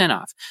 50%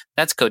 off.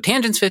 That's code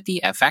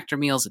tangents50 at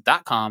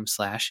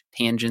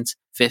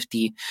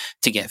factormeals.com/tangents50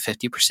 to get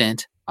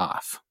 50%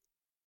 off.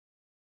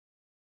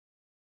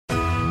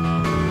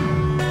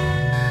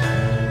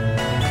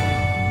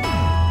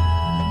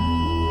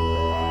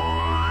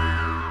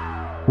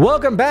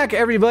 Welcome back,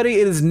 everybody.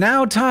 It is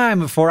now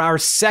time for our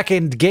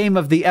second game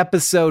of the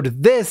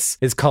episode. This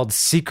is called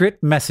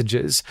Secret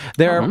Messages.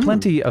 There are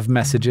plenty of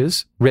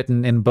messages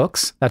written in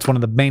books. That's one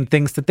of the main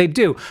things that they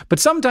do. But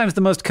sometimes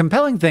the most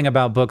compelling thing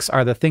about books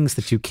are the things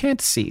that you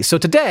can't see. So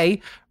today,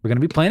 we're going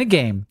to be playing a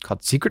game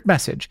called Secret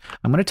Message.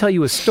 I'm going to tell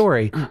you a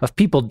story of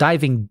people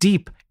diving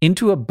deep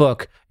into a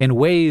book in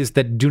ways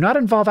that do not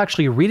involve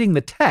actually reading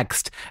the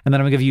text. And then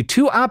I'm going to give you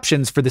 2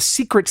 options for the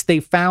secrets they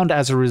found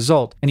as a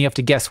result. And you have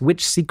to guess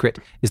which secret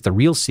is the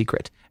real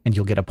secret, and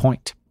you'll get a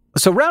point.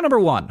 So round number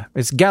 1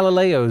 is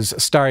Galileo's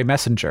Starry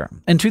Messenger.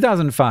 In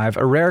 2005,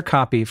 a rare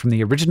copy from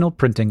the original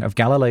printing of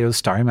Galileo's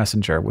Starry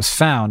Messenger was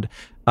found.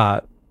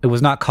 It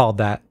was not called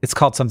that. It's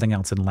called something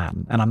else in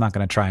Latin, and I'm not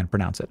going to try and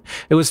pronounce it.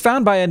 It was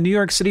found by a New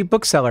York City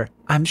bookseller.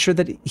 I'm sure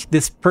that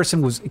this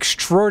person was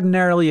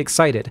extraordinarily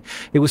excited.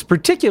 It was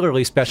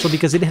particularly special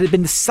because it had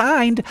been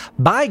signed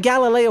by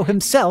Galileo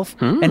himself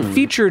and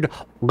featured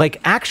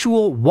like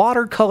actual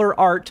watercolor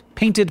art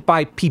painted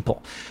by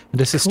people.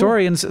 And as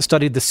historians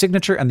studied the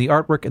signature and the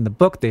artwork in the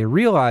book, they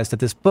realized that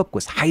this book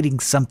was hiding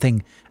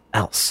something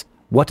else.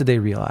 What did they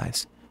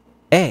realize?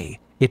 A,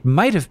 it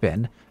might have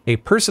been a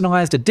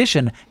personalized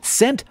edition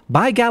sent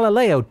by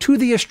Galileo to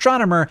the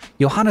astronomer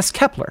Johannes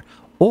Kepler.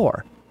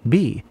 Or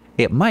B,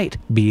 it might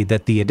be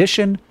that the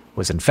edition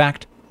was in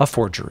fact a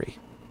forgery.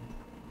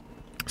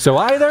 So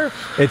either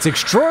it's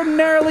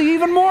extraordinarily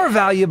even more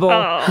valuable,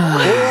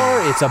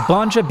 or it's a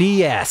bunch of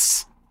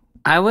BS.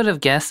 I would have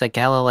guessed that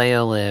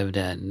Galileo lived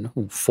in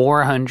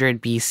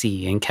 400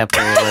 BC and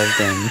Kepler lived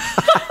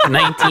in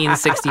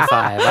 1965.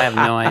 I have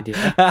no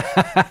idea.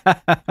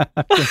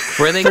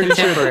 Were they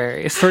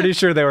contemporaries? Pretty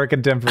sure they were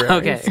contemporaries.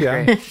 Okay,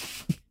 yeah. great.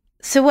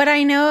 So what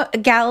I know,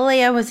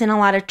 Galileo was in a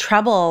lot of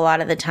trouble a lot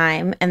of the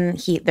time, and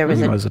there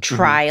was a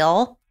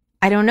trial.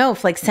 I don't know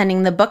if like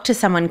sending the book to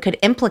someone could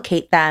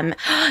implicate them.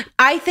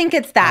 I think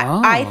it's that.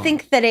 Oh. I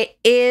think that it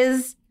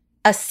is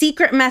a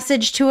secret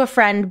message to a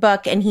friend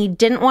book, and he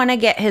didn't want to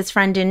get his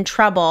friend in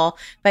trouble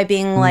by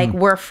being like,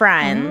 we're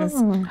friends.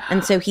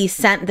 And so he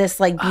sent this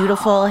like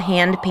beautiful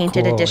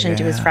hand-painted cool, edition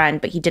to his friend,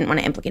 but he didn't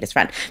want to implicate his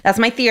friend. That's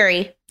my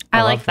theory.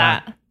 I like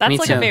that. That's Me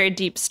like too. a very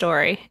deep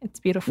story. It's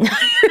beautiful.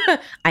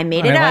 I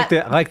made it up.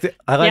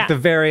 I like the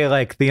very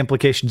like the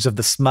implications of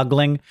the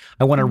smuggling.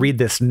 I want to read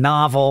this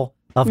novel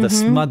of the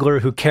smuggler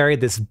who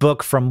carried this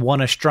book from one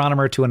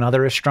astronomer to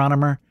another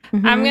astronomer.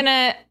 I'm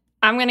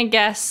gonna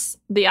guess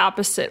the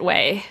opposite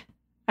way.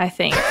 I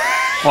think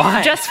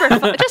Why? just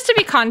to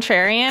be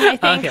contrarian. I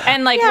think, Okay.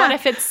 and like, Yeah. what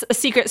if it's a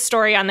secret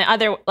story on the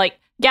other? Like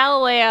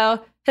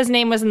Galileo, his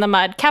name was in the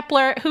mud.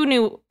 Kepler, who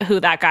knew who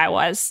that guy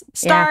was?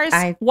 Stars,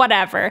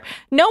 whatever.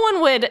 No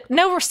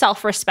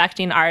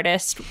self-respecting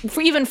artist,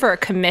 even for a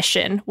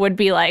commission, would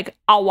be like,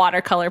 "I'll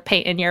watercolor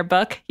paint in your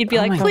book." You'd be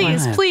Oh like, my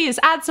 "Please, God. please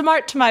add some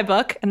art to my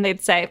book," and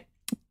they'd say,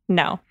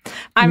 "No,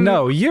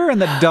 No, you're in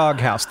the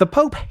doghouse. The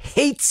Pope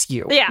hates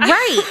you. Yeah.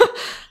 Right.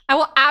 I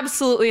will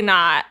absolutely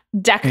not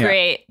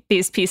decorate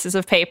these pieces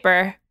of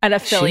paper and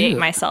affiliate Shoot.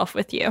 myself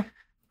with you.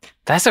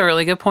 That's a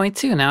really good point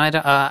too. Now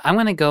I'm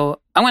gonna go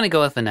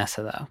with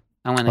Vanessa though.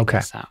 I'm gonna Okay.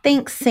 guess out.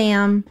 Thanks,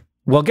 Sam.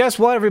 Well, guess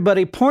what,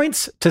 everybody?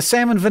 Points to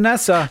Sam and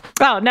Vanessa.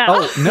 Oh, no.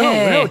 Oh, no,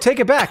 Yay. no, take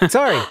it back.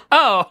 Sorry.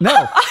 Oh,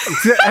 No.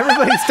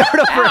 Everybody start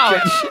over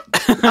again.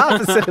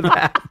 Opposite of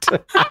that.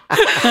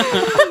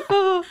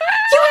 You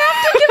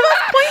have to give us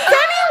points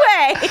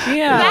anyway.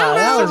 yeah,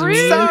 That was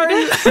rude.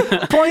 Sorry.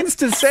 Points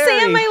to Sari.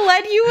 Sam, I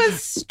led you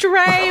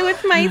astray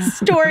with my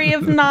story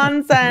of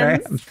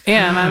nonsense.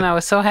 Yeah, and I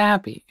was so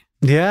happy.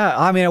 Yeah,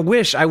 I mean, I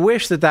wish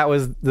that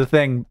was the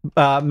thing.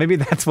 Maybe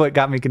that's what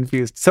got me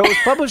confused. So it was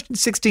published in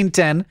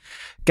 1610.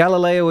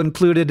 Galileo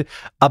included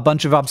a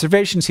bunch of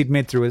observations he'd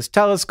made through his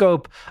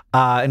telescope,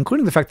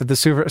 including the fact that the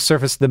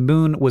surface of the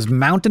moon was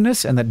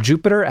mountainous and that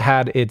Jupiter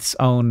had its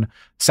own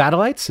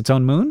satellites, its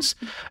own moons.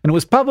 And it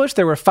was published.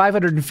 There were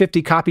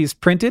 550 copies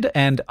printed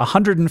and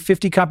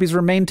 150 copies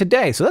remain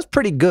today. So that's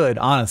pretty good,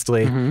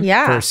 honestly,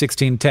 Yeah. for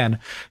 1610.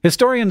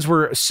 Historians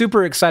were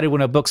super excited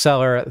when a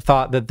bookseller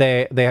thought that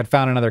they had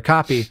found another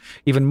copy,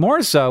 even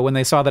more so when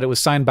they saw that it was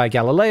signed by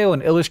Galileo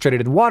and illustrated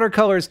in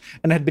watercolors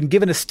and had been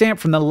given a stamp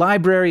from the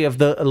library of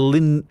the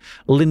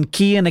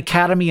Lyncæan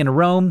Academy in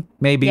Rome.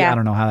 Maybe, Yeah. I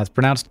don't know how that's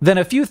pronounced. Then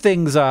a few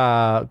things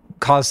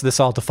caused this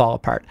all to fall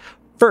apart.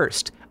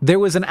 First, there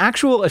was an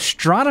actual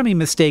astronomy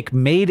mistake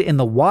made in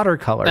the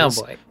watercolors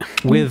Oh, boy.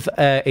 with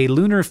a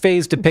lunar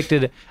phase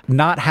depicted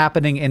not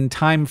happening in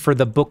time for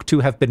the book to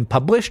have been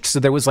published. So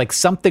there was like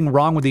something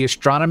wrong with the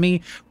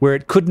astronomy where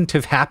it couldn't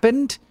have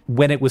happened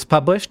when it was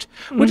published,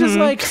 which is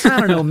like, I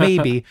don't know,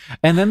 maybe.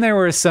 And then there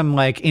were some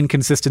like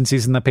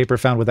inconsistencies in the paper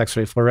found with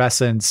X-ray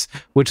fluorescence,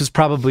 which is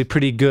probably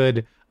pretty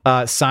good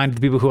sign to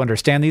the people who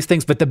understand these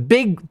things. But the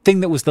big thing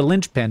that was the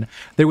linchpin,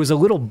 there was a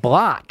little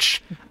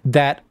blotch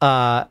that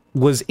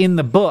was in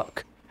the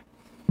book,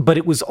 but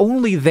it was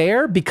only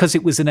there because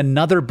it was in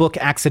another book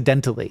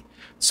accidentally.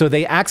 So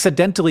they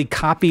accidentally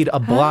copied a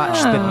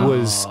blotch that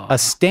was a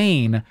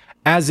stain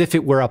as if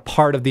it were a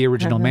part of the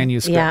original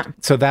manuscript. Yeah.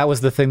 So that was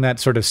the thing that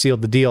sort of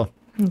sealed the deal.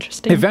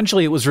 Interesting.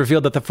 Eventually, it was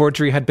revealed that the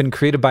forgery had been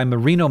created by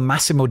Marino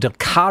Massimo del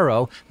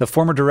Caro, the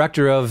former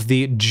director of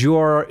the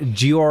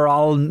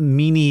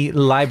Gioralmini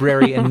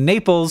Library in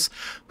Naples,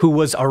 who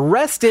was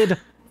arrested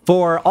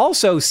for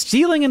also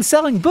stealing and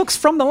selling books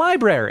from the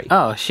library.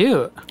 Oh,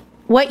 shoot.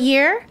 What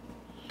year?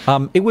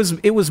 It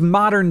was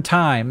modern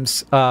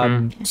times,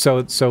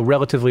 so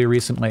relatively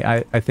recently.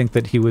 I think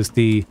that he was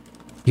the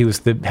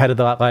head of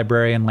the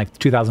library in like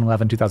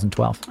 2011,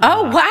 2012.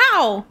 Oh,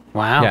 wow.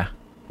 Wow. Yeah,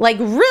 Like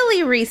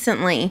really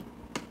recently.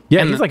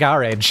 yeah, And he's like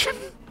our age.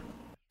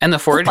 And the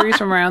forgeries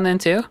from around then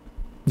too?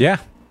 Yeah.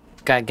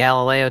 Got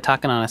Galileo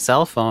talking on a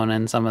cell phone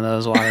in some of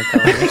those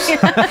watercolors.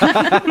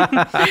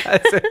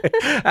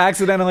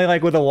 Accidentally,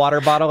 like with a water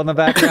bottle in the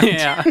background.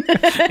 yeah.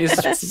 He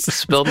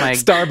spilled my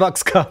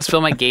Starbucks cups.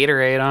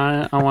 Gatorade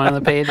on it on one of the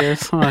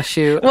pages. Oh,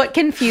 shoot. What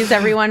confused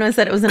everyone was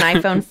that it was an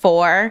iPhone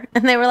 4.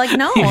 And they were like,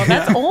 no,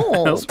 that's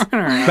old. Those weren't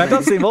around. That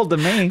does seem old to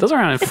me. Those were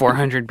around in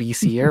 400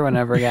 BC or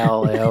whenever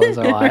Galileo was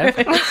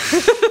alive.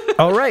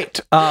 All right.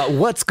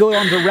 Let's go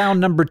on to round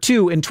number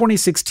 2. In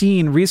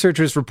 2016,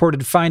 researchers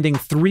reported finding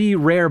 3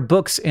 rare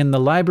books in the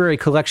library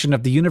collection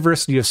of the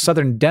University of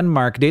Southern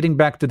Denmark dating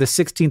back to the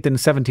 16th and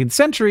 17th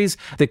centuries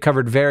that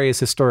covered various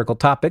historical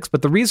topics.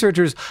 But the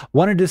researchers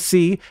wanted to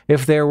see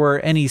if there were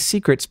any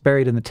secrets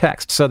buried in the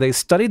text. So they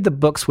studied the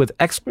books with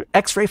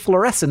X-ray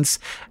fluorescence,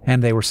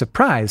 and they were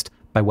surprised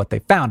by what they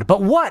found.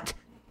 But what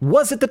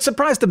was it that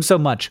surprised them so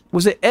much?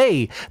 Was it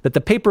A, that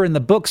the paper in the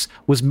books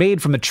was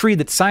made from a tree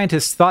that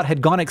scientists thought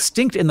had gone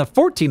extinct in the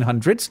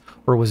 1400s?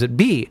 Or was it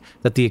B,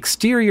 that the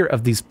exterior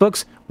of these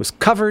books was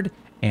covered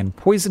in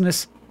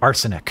poisonous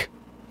arsenic?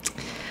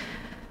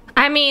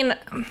 I mean,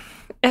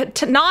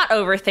 to not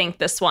overthink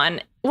this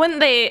one,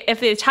 if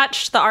they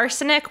touched the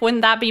arsenic,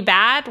 wouldn't that be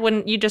bad?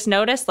 Wouldn't you just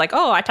notice, like,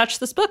 oh, I touched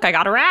this book, I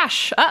got a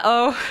rash.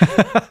 Uh-oh.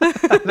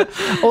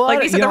 Well,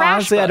 like these are the rash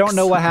honestly, books. I don't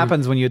know what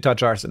happens when you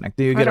touch arsenic.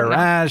 Do you get a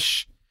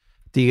rash?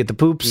 Do you get the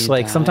poops?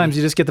 Like, sometimes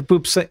you just get the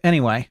poops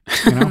anyway.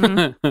 You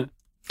know?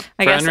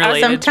 I guess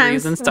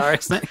reasons to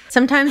arsenic.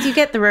 Sometimes you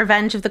get the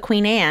revenge of the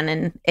Queen Anne,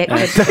 and it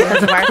could be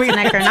because of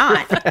arsenic or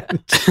not.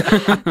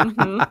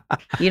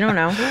 You don't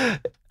know.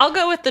 I'll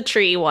go with the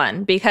tree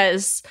one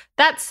because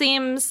that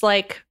seems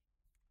like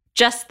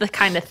just the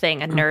kind of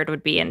thing a nerd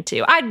would be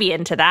into. I'd be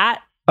into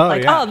that.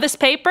 Oh, this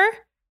paper?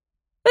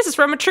 This is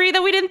from a tree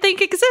that we didn't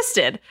think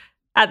existed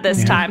at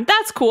this time.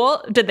 That's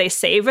cool. Did they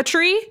save a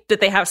tree? Did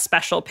they have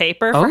special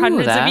paper for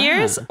hundreds of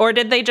years? Or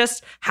did they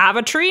just have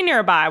a tree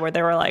nearby where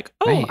they were like,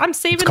 oh, I'm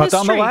saving Let's this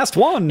cut tree? down the last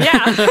one.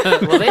 Yeah.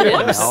 Well, they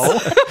didn't know.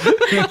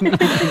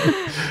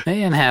 They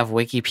didn't have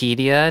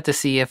Wikipedia to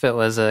see if it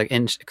was a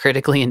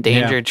critically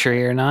endangered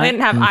tree or not. They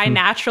didn't have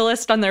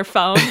iNaturalist on their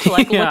phone to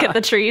look at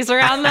the trees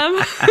around them.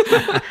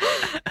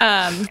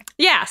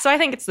 So I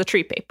think it's the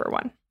tree paper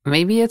one.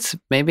 Maybe it's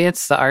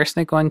the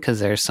arsenic one because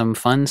there's some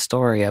fun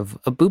story of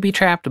a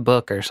booby-trapped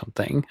book or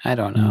something. I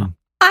don't know.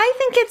 I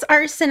think it's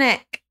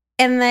arsenic,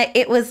 and that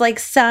it was like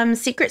some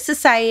secret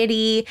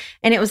society,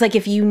 and it was like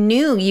if you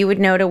knew, you would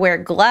know to wear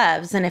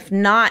gloves, and if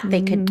not,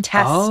 they could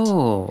test.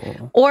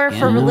 Or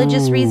for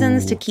religious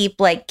reasons to keep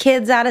like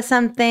kids out of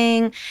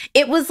something.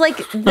 It was like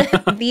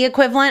the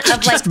equivalent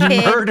of like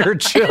murder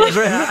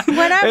children.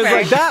 Whatever. It's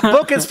like, that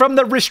book is from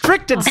the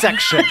restricted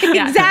section.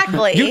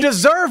 Exactly. You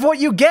deserve what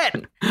you get.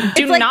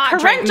 Do like not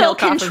drink parental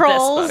milk off of this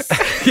controls book.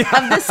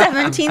 of the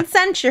 17th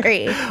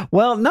century.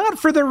 Well, not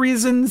for the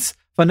reasons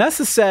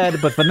Vanessa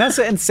said, but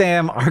Vanessa and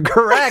Sam are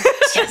correct.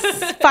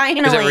 Yes,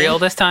 finally. Is it real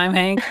this time,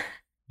 Hank?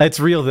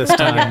 It's real this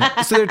time.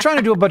 So they're trying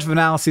to do a bunch of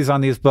analyses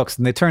on these books,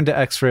 and they turn to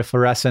X-ray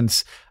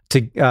fluorescence to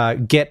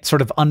get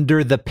sort of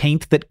under the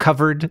paint that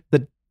covered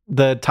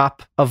the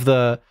top of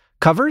the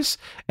covers.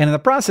 And in the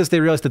process,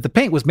 they realized that the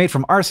paint was made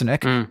from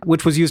arsenic,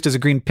 which was used as a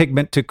green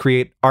pigment to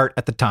create art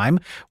at the time,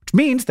 which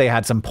means they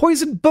had some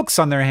poisoned books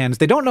on their hands.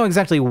 They don't know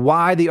exactly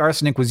why the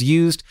arsenic was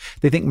used.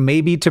 They think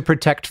maybe to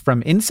protect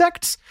from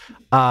insects,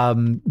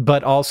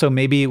 but also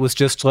maybe it was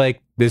just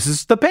like, this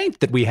is the paint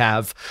that we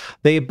have.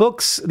 These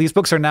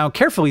books are now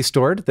carefully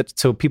stored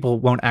so people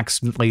won't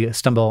accidentally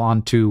stumble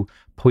onto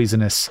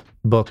poisonous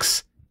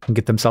books and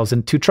get themselves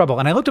into trouble.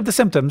 And I looked up the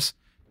symptoms,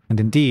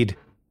 and indeed,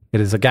 it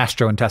is a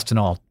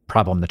gastrointestinal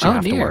problem that you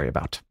have to worry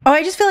about. Oh,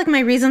 I just feel like my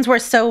reasons were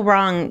so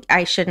wrong,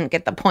 I shouldn't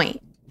get the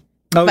point.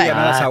 Oh, yeah,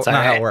 that's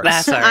how it works.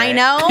 That's all right. I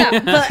know,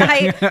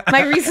 but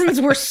my reasons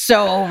were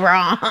so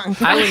wrong.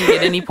 I wouldn't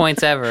get any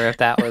points ever if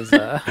that was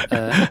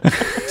a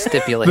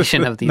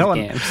stipulation of these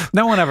games.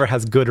 No one ever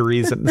has good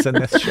reasons in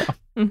this show.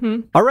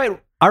 All right,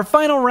 our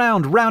final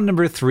round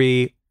number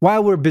 3.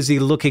 While we're busy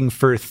looking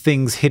for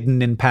things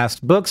hidden in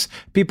past books,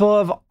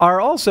 people are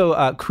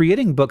also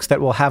creating books that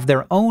will have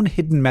their own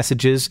hidden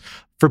messages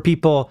for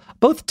people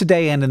both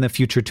today and in the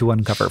future to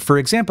uncover. For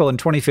example, in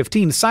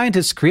 2015,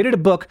 scientists created a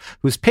book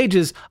whose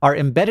pages are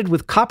embedded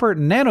with copper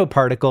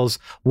nanoparticles.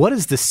 What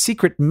is the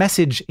secret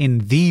message in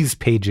these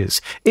pages?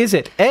 Is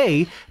it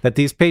A, that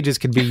these pages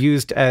can be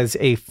used as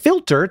a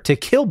filter to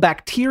kill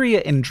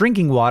bacteria in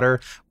drinking water,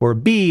 or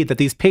B, that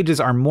these pages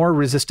are more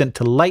resistant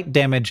to light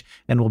damage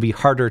and will be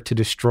harder to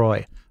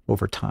destroy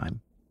over time?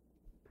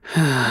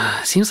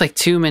 Seems like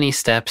too many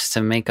steps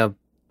to make a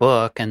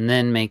book and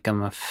then make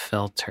them a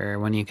filter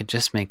when you could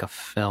just make a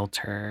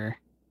filter.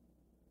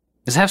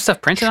 Does it have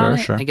stuff printed on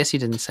it? I guess you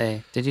didn't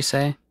say. Did you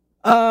say?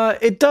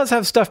 It does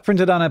have stuff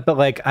printed on it, but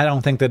like I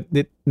don't think that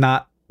it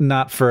not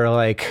for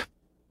like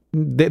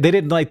they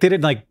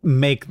didn't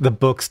make the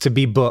books to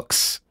be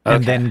books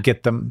and then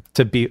get them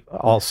to be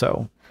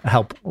also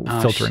help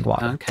filtering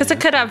water. Because it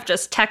could have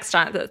just text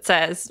on it that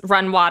says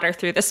 "run water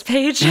through this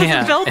page"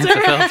 as a filter.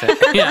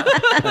 Yeah,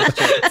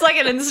 it's like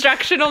an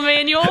instructional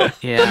manual.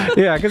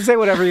 Yeah, I can say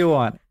whatever you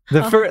want.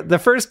 The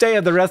first day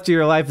of the rest of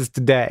your life is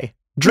today.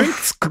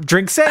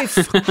 Drink safe.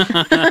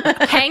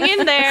 Hang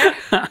in there.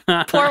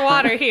 Pour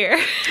water here.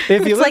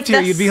 If you lived here,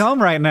 you'd be home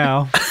right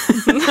now.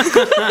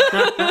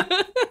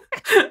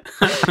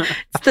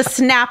 It's the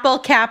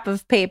Snapple cap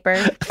of paper.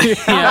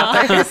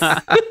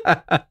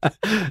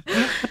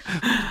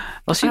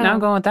 Well, shoot, now I'm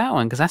going with that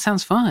one because that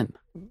sounds fun.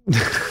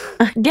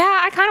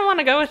 Yeah, I kind of want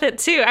to go with it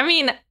too. I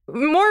mean,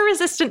 more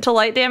resistant to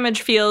light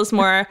damage feels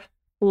more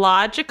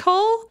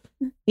logical.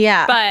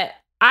 Yeah. But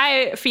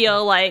I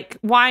feel like,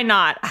 why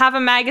not have a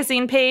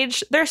magazine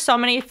page? There's so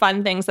many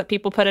fun things that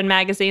people put in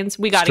magazines.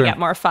 We got to get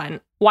more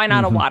fun. Why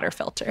not a water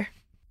filter?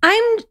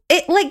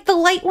 The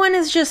light one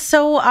is just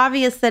so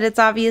obvious that it's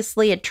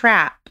obviously a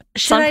trap.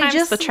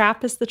 Sometimes the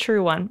trap is the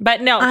true one.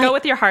 But no, go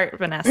with your heart,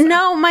 Vanessa.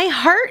 No, my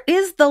heart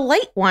is the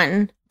light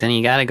one. Then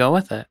you got to go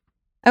with it.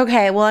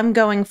 Okay, well, I'm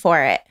going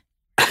for it.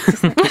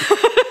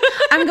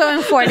 I'm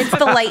going for it. It's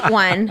the light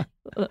one.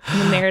 The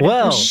narrative.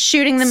 Well,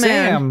 Shooting the moon.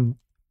 Sam,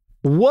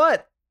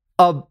 what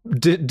a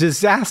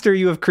disaster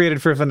you have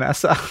created for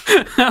Vanessa.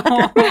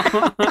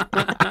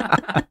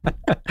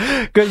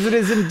 Because it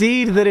is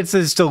indeed that it's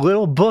just a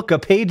little book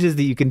of pages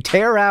that you can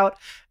tear out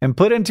and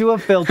put into a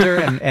filter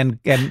and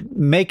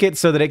make it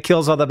so that it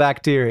kills all the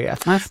bacteria.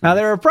 That's Now, nice.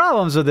 there are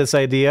problems with this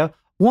idea.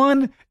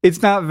 One,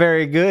 it's not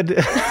very good.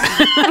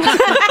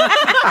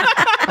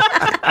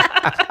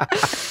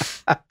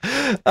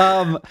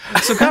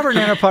 So copper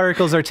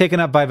nanoparticles are taken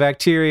up by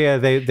bacteria.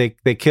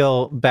 They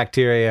kill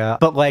bacteria.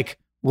 But like,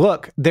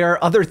 look, there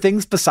are other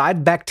things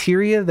beside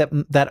bacteria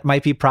that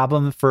might be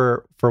problem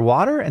for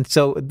water. And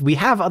so we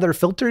have other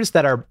filters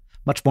that are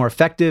much more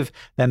effective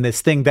than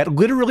this thing that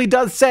literally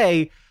does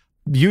say,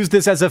 use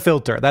this as a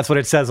filter. That's what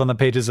it says on the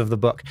pages of the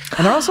book.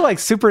 And they're also like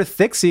super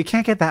thick, so you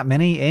can't get that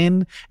many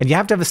in. And you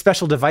have to have a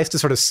special device to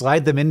sort of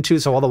slide them into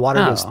so all the water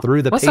goes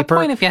through the What's paper. the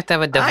point if you have to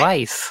have a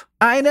device?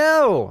 I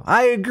know.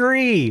 I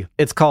agree.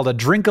 It's called A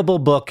Drinkable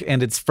Book,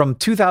 and it's from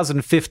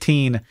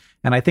 2015.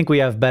 And I think we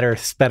have better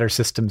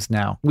systems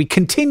now. We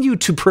continue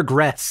to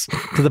progress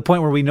to the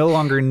point where we no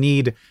longer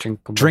need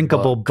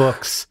drinkable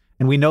books.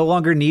 And we no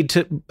longer need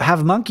to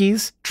have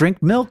monkeys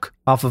drink milk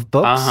off of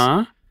books.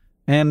 Uh-huh.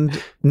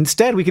 And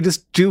instead, we could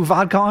just do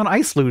vodka on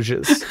ice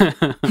luges.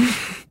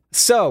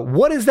 So,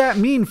 what does that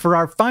mean for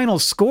our final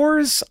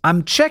scores?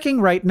 I'm checking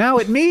right now.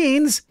 It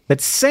means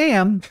that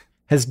Sam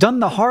has done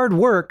the hard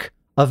work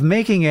of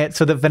making it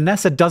so that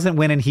Vanessa doesn't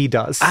win and he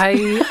does. I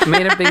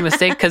made a big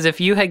mistake because if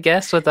you had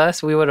guessed with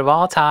us, we would have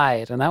all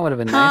tied, and that would have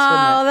been nice,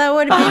 Oh, that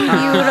would have been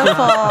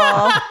beautiful.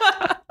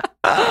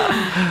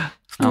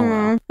 Oh,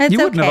 well. It's You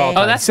wouldn't have all okay.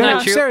 tied. Oh, that's Sarah-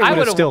 not true. Sarah I would've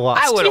would have still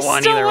lost. I would have You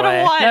won still either would've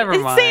way. won. Never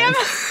mind.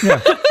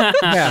 Sam,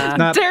 Yeah,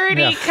 not-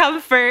 dirty yeah.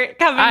 comfort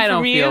coming I from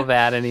don't you. feel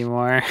bad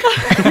anymore.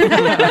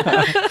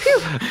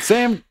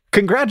 Sam,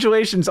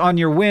 congratulations on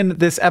your win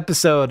this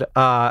episode.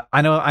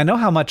 I know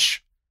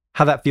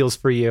how that feels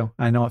for you.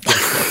 I know it feels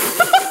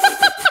good.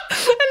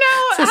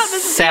 I know how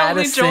this is the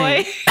only saddest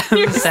joy. thing.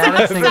 Your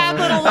Saddest thing sad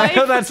ever. little I life.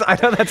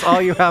 know that's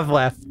all you have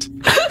left.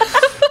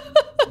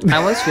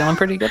 I was feeling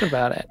pretty good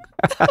about it.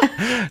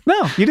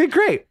 No, you did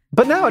great.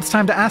 But now it's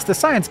time to Ask the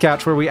Science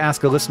Couch, where we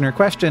ask a listener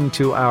question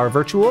to our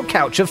virtual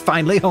couch of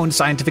finely honed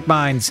scientific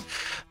minds.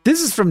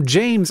 This is from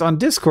James on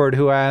Discord,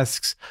 who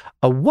asks,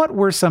 what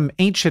were some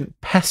ancient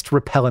pest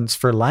repellents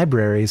for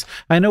libraries?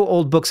 I know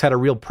old books had a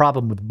real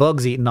problem with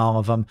bugs eating all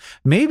of them.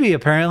 Maybe,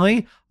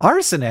 apparently,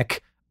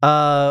 arsenic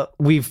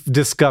we've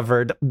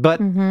discovered. But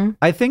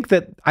I think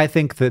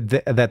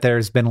that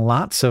there's been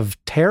lots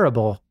of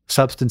terrible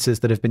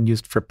substances that have been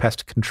used for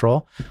pest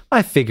control.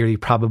 I figured he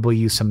probably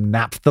used some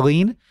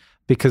naphthalene,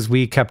 because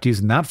we kept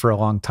using that for a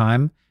long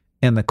time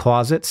in the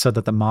closet so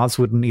that the moths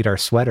wouldn't eat our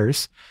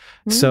sweaters.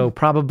 So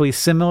probably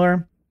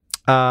similar.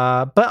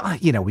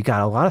 But, we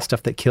got a lot of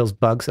stuff that kills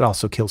bugs. It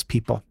also kills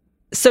people.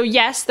 So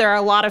yes, there are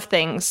a lot of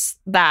things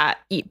that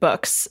eat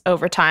books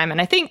over time, and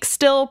I think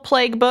still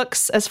plague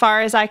books as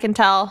far as I can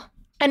tell.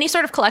 Any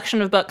sort of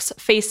collection of books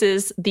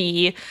faces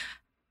the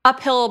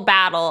uphill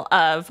battle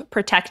of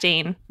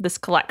protecting this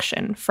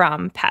collection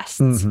from pests.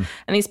 And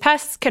these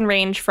pests can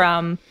range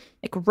from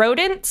like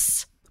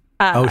rodents,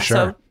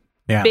 so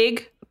Yeah.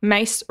 big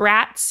mice,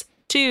 rats,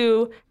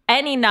 to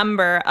any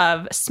number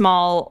of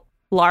small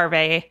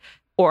larvae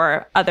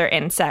or other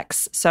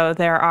insects. So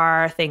there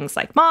are things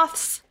like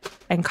moths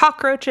and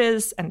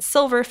cockroaches and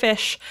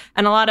silverfish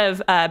and a lot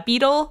of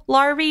beetle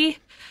larvae.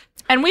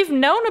 And we've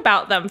known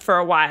about them for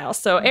a while.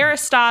 So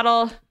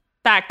Aristotle,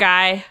 that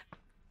guy,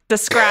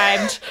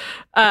 described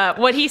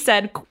what he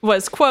said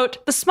was,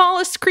 quote, the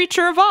smallest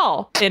creature of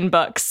all in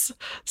books.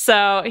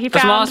 So he The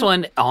found smallest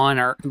one on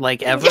Earth,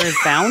 like ever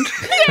found.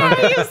 Yeah,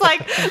 he was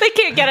like, they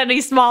can't get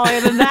any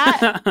smaller than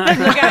that. Than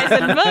the guys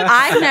in books.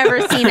 I've never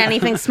seen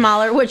anything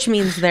smaller, which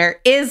means there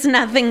is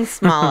nothing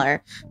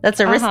smaller. That's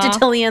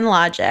Aristotelian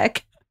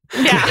logic.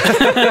 Yeah.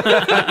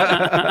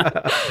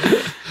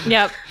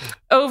 Yep.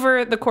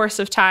 Over the course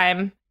of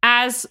time,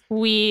 as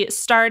we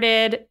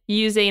started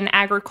using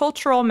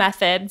agricultural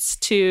methods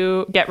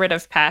to get rid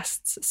of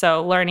pests,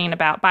 so learning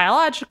about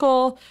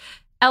biological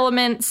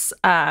elements,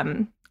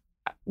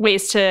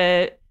 ways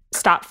to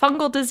stop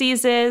fungal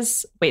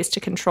diseases, ways to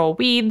control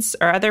weeds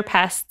or other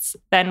pests,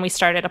 then we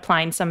started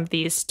applying some of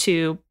these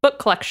to book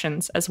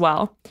collections as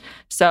well.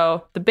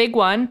 So the big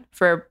one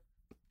for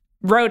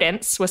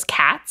rodents was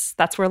cats.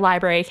 That's where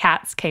library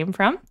cats came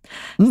from.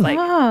 It's like,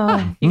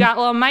 you got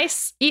little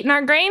mice eating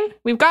our grain.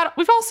 We've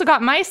also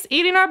got mice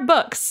eating our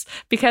books,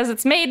 because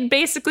it's made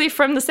basically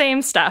from the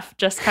same stuff,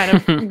 just kind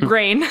of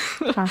grain.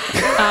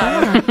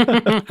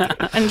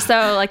 And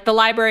so like the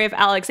Library of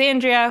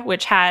Alexandria,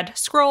 which had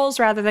scrolls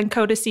rather than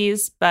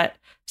codices, but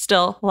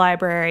still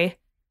library,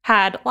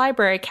 had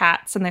library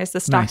cats. And there's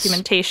this Nice.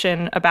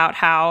 documentation about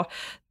how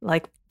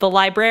like the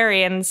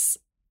librarians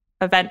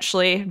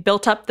eventually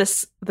built up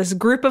this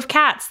group of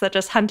cats that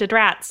just hunted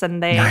rats,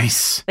 and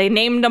they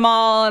named them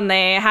all, and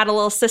they had a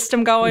little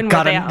system going.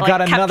 Got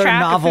kept another track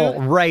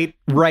novel right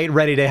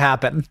ready to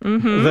happen.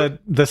 Mm-hmm.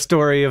 The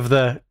story of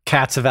the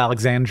cats of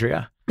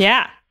Alexandria.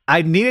 Yeah,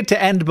 I need it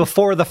to end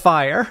before the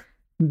fire.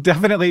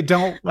 Definitely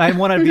don't. I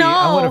want to be.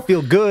 I want to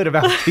feel good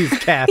about these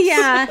cats.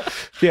 Yeah.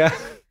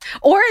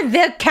 Or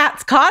the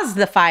cats caused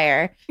the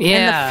fire. Yeah.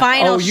 And the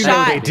final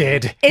shot know they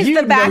did. is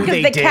the back of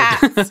the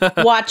cats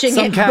watching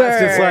Some it cats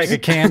burn. just like a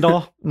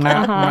candle.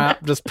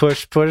 Just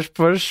push,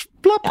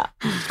 plop.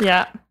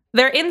 Yeah.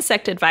 Their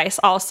insect advice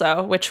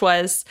also, which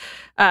was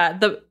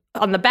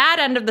on the bad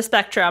end of the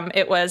spectrum,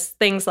 it was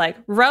things like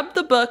rub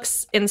the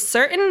books in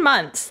certain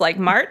months like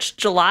March,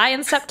 July,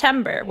 and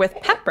September with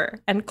pepper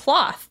and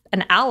cloth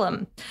and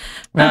alum.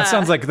 That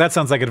sounds like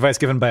advice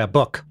given by a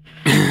book.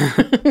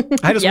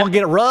 I just want to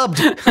get it rubbed.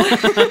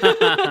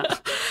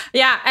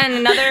 Yeah,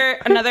 and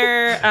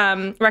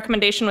another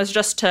recommendation was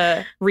just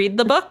to read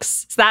the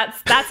books. So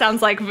that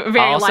sounds like very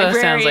also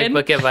librarian. Sounds like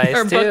book advice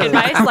or too. book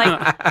advice,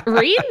 like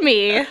read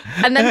me,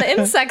 and then the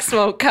insects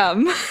won't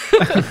come.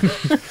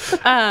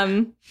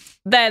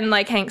 Then,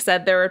 like Hank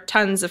said, there were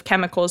tons of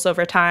chemicals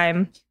over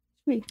time.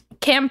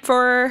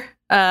 Camphor,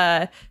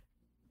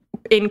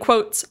 in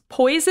quotes,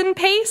 poison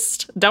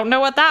paste. Don't know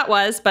what that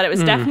was, but it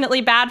was definitely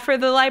bad for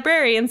the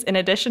librarians in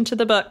addition to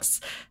the books.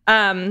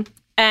 And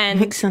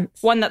Makes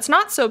sense. One that's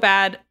not so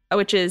bad,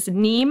 which is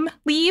neem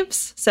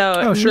leaves.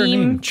 So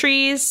neem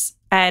trees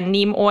and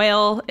neem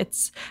oil.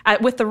 It's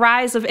with the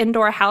rise of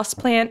indoor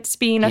houseplants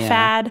being a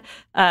fad,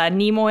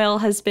 neem oil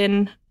has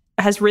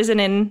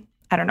risen in,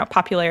 I don't know,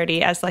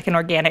 popularity as like an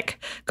organic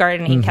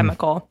gardening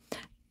chemical.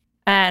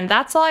 And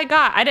that's all I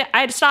got.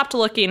 I stopped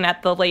looking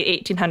at the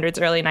late 1800s,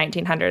 early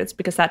 1900s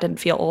because that didn't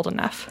feel old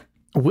enough.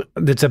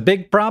 It's a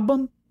big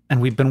problem,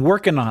 and we've been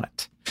working on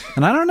it.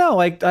 And I don't know,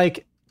 like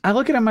I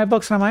look at my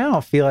books and I'm like, I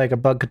don't feel like a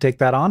bug could take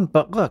that on.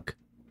 But look,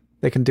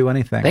 they can do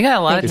anything. They got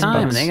a lot of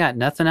time. Bugs. They got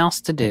nothing else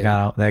to do.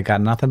 They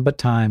got nothing but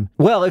time.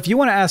 Well, if you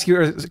want to ask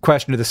your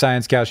question to the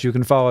Science Couch, you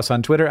can follow us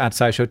on Twitter at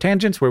SciShow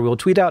Tangents, where we'll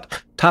tweet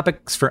out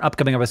topics for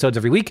upcoming episodes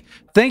every week.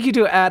 Thank you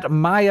to at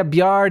Maya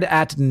Bjard,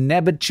 at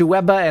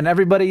Nebichueba, and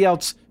everybody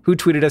else who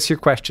tweeted us your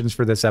questions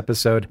for this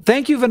episode.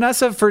 Thank you,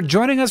 Vanessa, for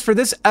joining us for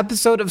this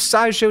episode of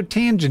SciShow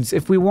Tangents.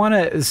 If we want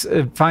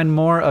to find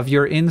more of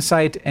your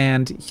insight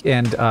and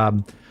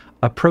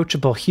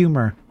approachable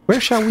humor,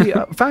 where shall we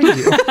find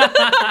you?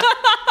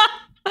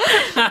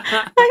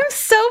 I'm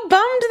so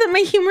bummed that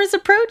my humor is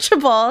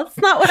approachable. It's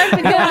not what I've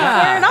been going for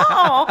at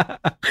all.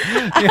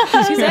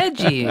 She's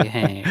edgy,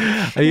 Hank.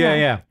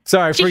 Yeah.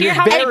 Sorry for your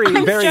very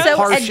so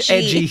harsh,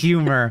 edgy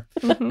humor.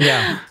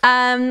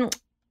 Yeah.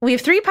 We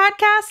have 3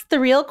 podcasts. The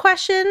Real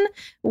Question,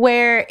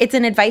 where it's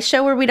an advice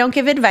show where we don't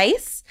give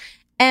advice.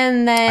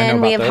 And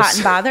then we have Hot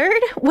and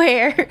Bothered,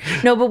 where,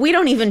 but we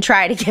don't even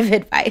try to give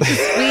advice.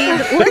 We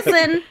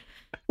listen.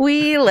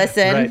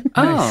 Right.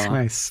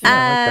 Nice. Yeah,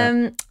 I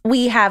like that.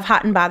 We have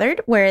Hot and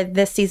Bothered, where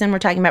this season we're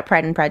talking about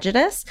Pride and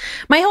Prejudice.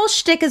 My whole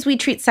shtick is we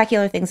treat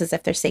secular things as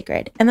if they're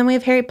sacred. And then we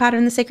have Harry Potter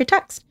and the Sacred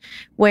Text,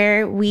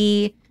 where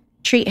we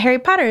treat Harry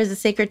Potter as a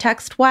sacred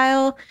text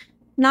while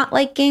not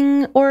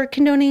liking or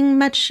condoning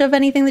much of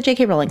anything that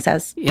J.K. Rowling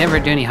says. You ever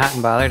do any Hot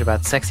and Bothered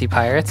about sexy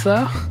pirates,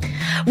 though?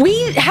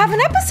 We have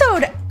an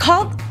episode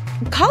called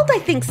I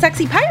think,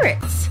 Sexy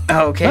Pirates.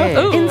 Okay.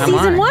 In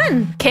season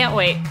 1. Can't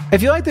wait.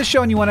 If you like this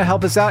show and you want to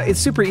help us out, it's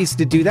super easy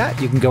to do that.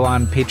 You can go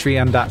on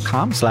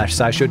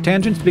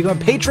patreon.com/SciShowTangents to become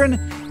a patron.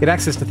 Get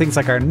access to things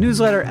like our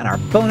newsletter and our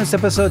bonus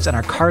episodes and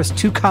our Cars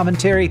 2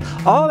 commentary.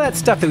 All that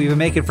stuff that we've been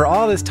making for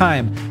all this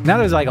time. Now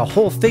there's like a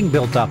whole thing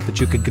built up that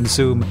you could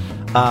consume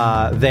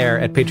there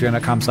at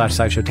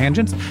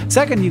patreon.com/SciShowTangents.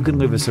 Second, you can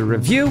leave us a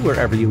review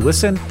wherever you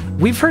listen.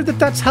 We've heard that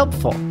that's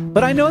helpful,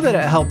 but I know that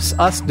it helps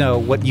us know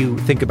what you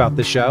think about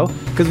the show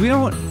because we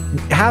don't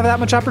have that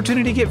much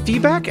opportunity to get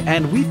feedback,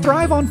 and we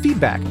thrive on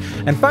feedback.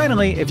 And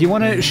finally, if you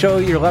want to show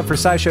your love for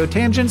SciShow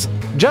Tangents,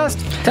 just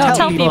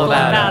tell people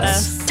about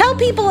us. Tell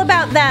people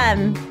about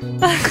them.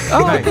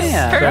 Oh, nice.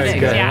 Yeah. Very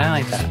good. Yeah, I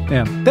like that.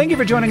 Yeah. Thank you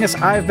for joining us.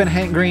 I've been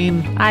Hank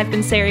Green. I've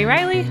been Sari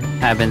Riley.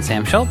 I've been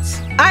Sam Schultz.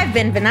 I've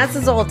been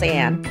Vanessa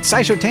Zoltan.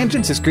 SciShow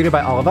Tangents is created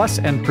by all of us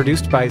and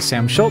produced by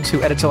Sam Schultz,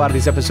 who edits a lot of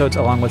these episodes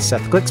along with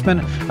Seth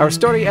Glicksman. Our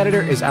story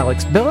editor is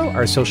Alex Billow.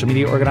 Our social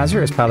media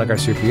organizer is Paula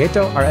Garcia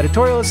Prieto. Our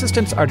editorial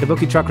assistants are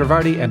Debuki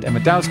Chakravarti and Emma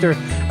Dowster.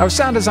 Our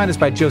sound design is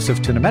by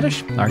Joseph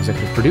Tunamedish. Our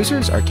executive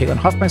producers are Caitlin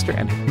Hoffmeister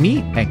and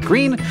me, Hank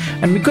Green.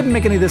 And we couldn't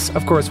make any of this,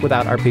 of course,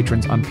 without our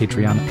patrons on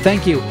Patreon.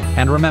 Thank you.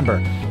 And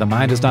remember, the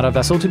mind is not a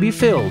vessel to be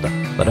filled,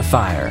 but a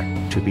fire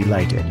to be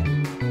lighted.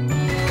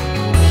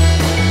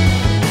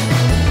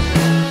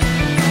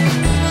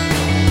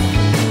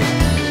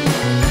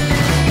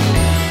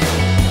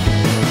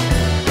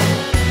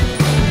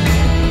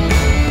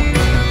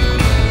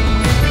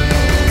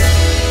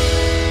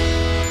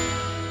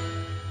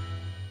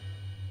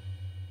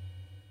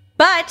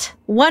 But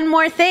one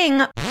more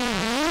thing.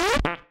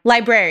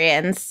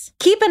 Librarians,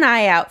 keep an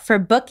eye out for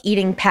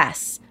book-eating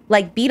pests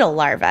like beetle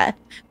larvae,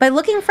 by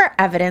looking for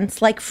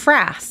evidence like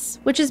frass,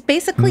 which is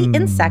basically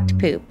insect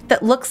poop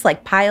that looks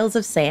like piles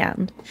of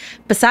sand.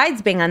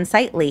 Besides being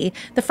unsightly,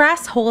 the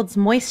frass holds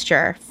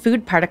moisture,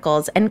 food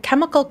particles, and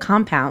chemical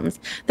compounds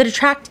that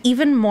attract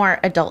even more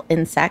adult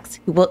insects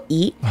who will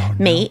eat,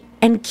 mate,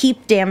 and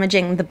keep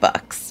damaging the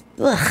books.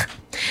 Ugh.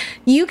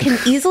 You can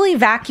easily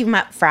vacuum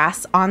up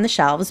frass on the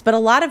shelves, but a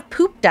lot of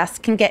poop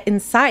dust can get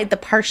inside the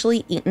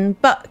partially eaten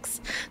books.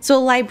 So a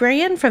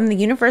librarian from the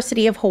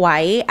University of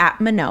Hawaii at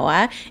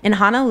Manoa in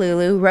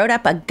Honolulu wrote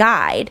up a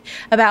guide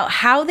about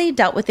how they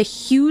dealt with a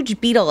huge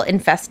beetle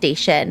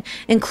infestation,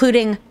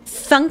 including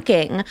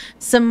thunking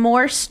some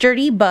more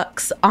sturdy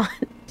books on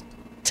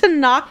to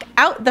knock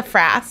out the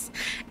frass,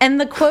 and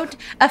the, quote,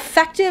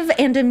 effective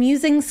and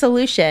amusing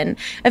solution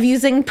of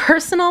using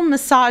personal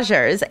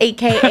massagers,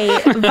 aka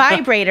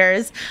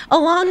vibrators,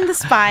 along the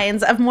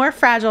spines of more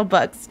fragile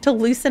books to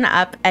loosen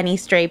up any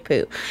stray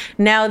poop.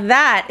 Now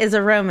that is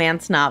a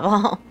romance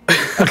novel.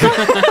 It's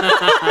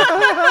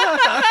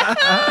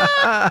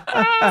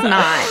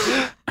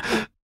not.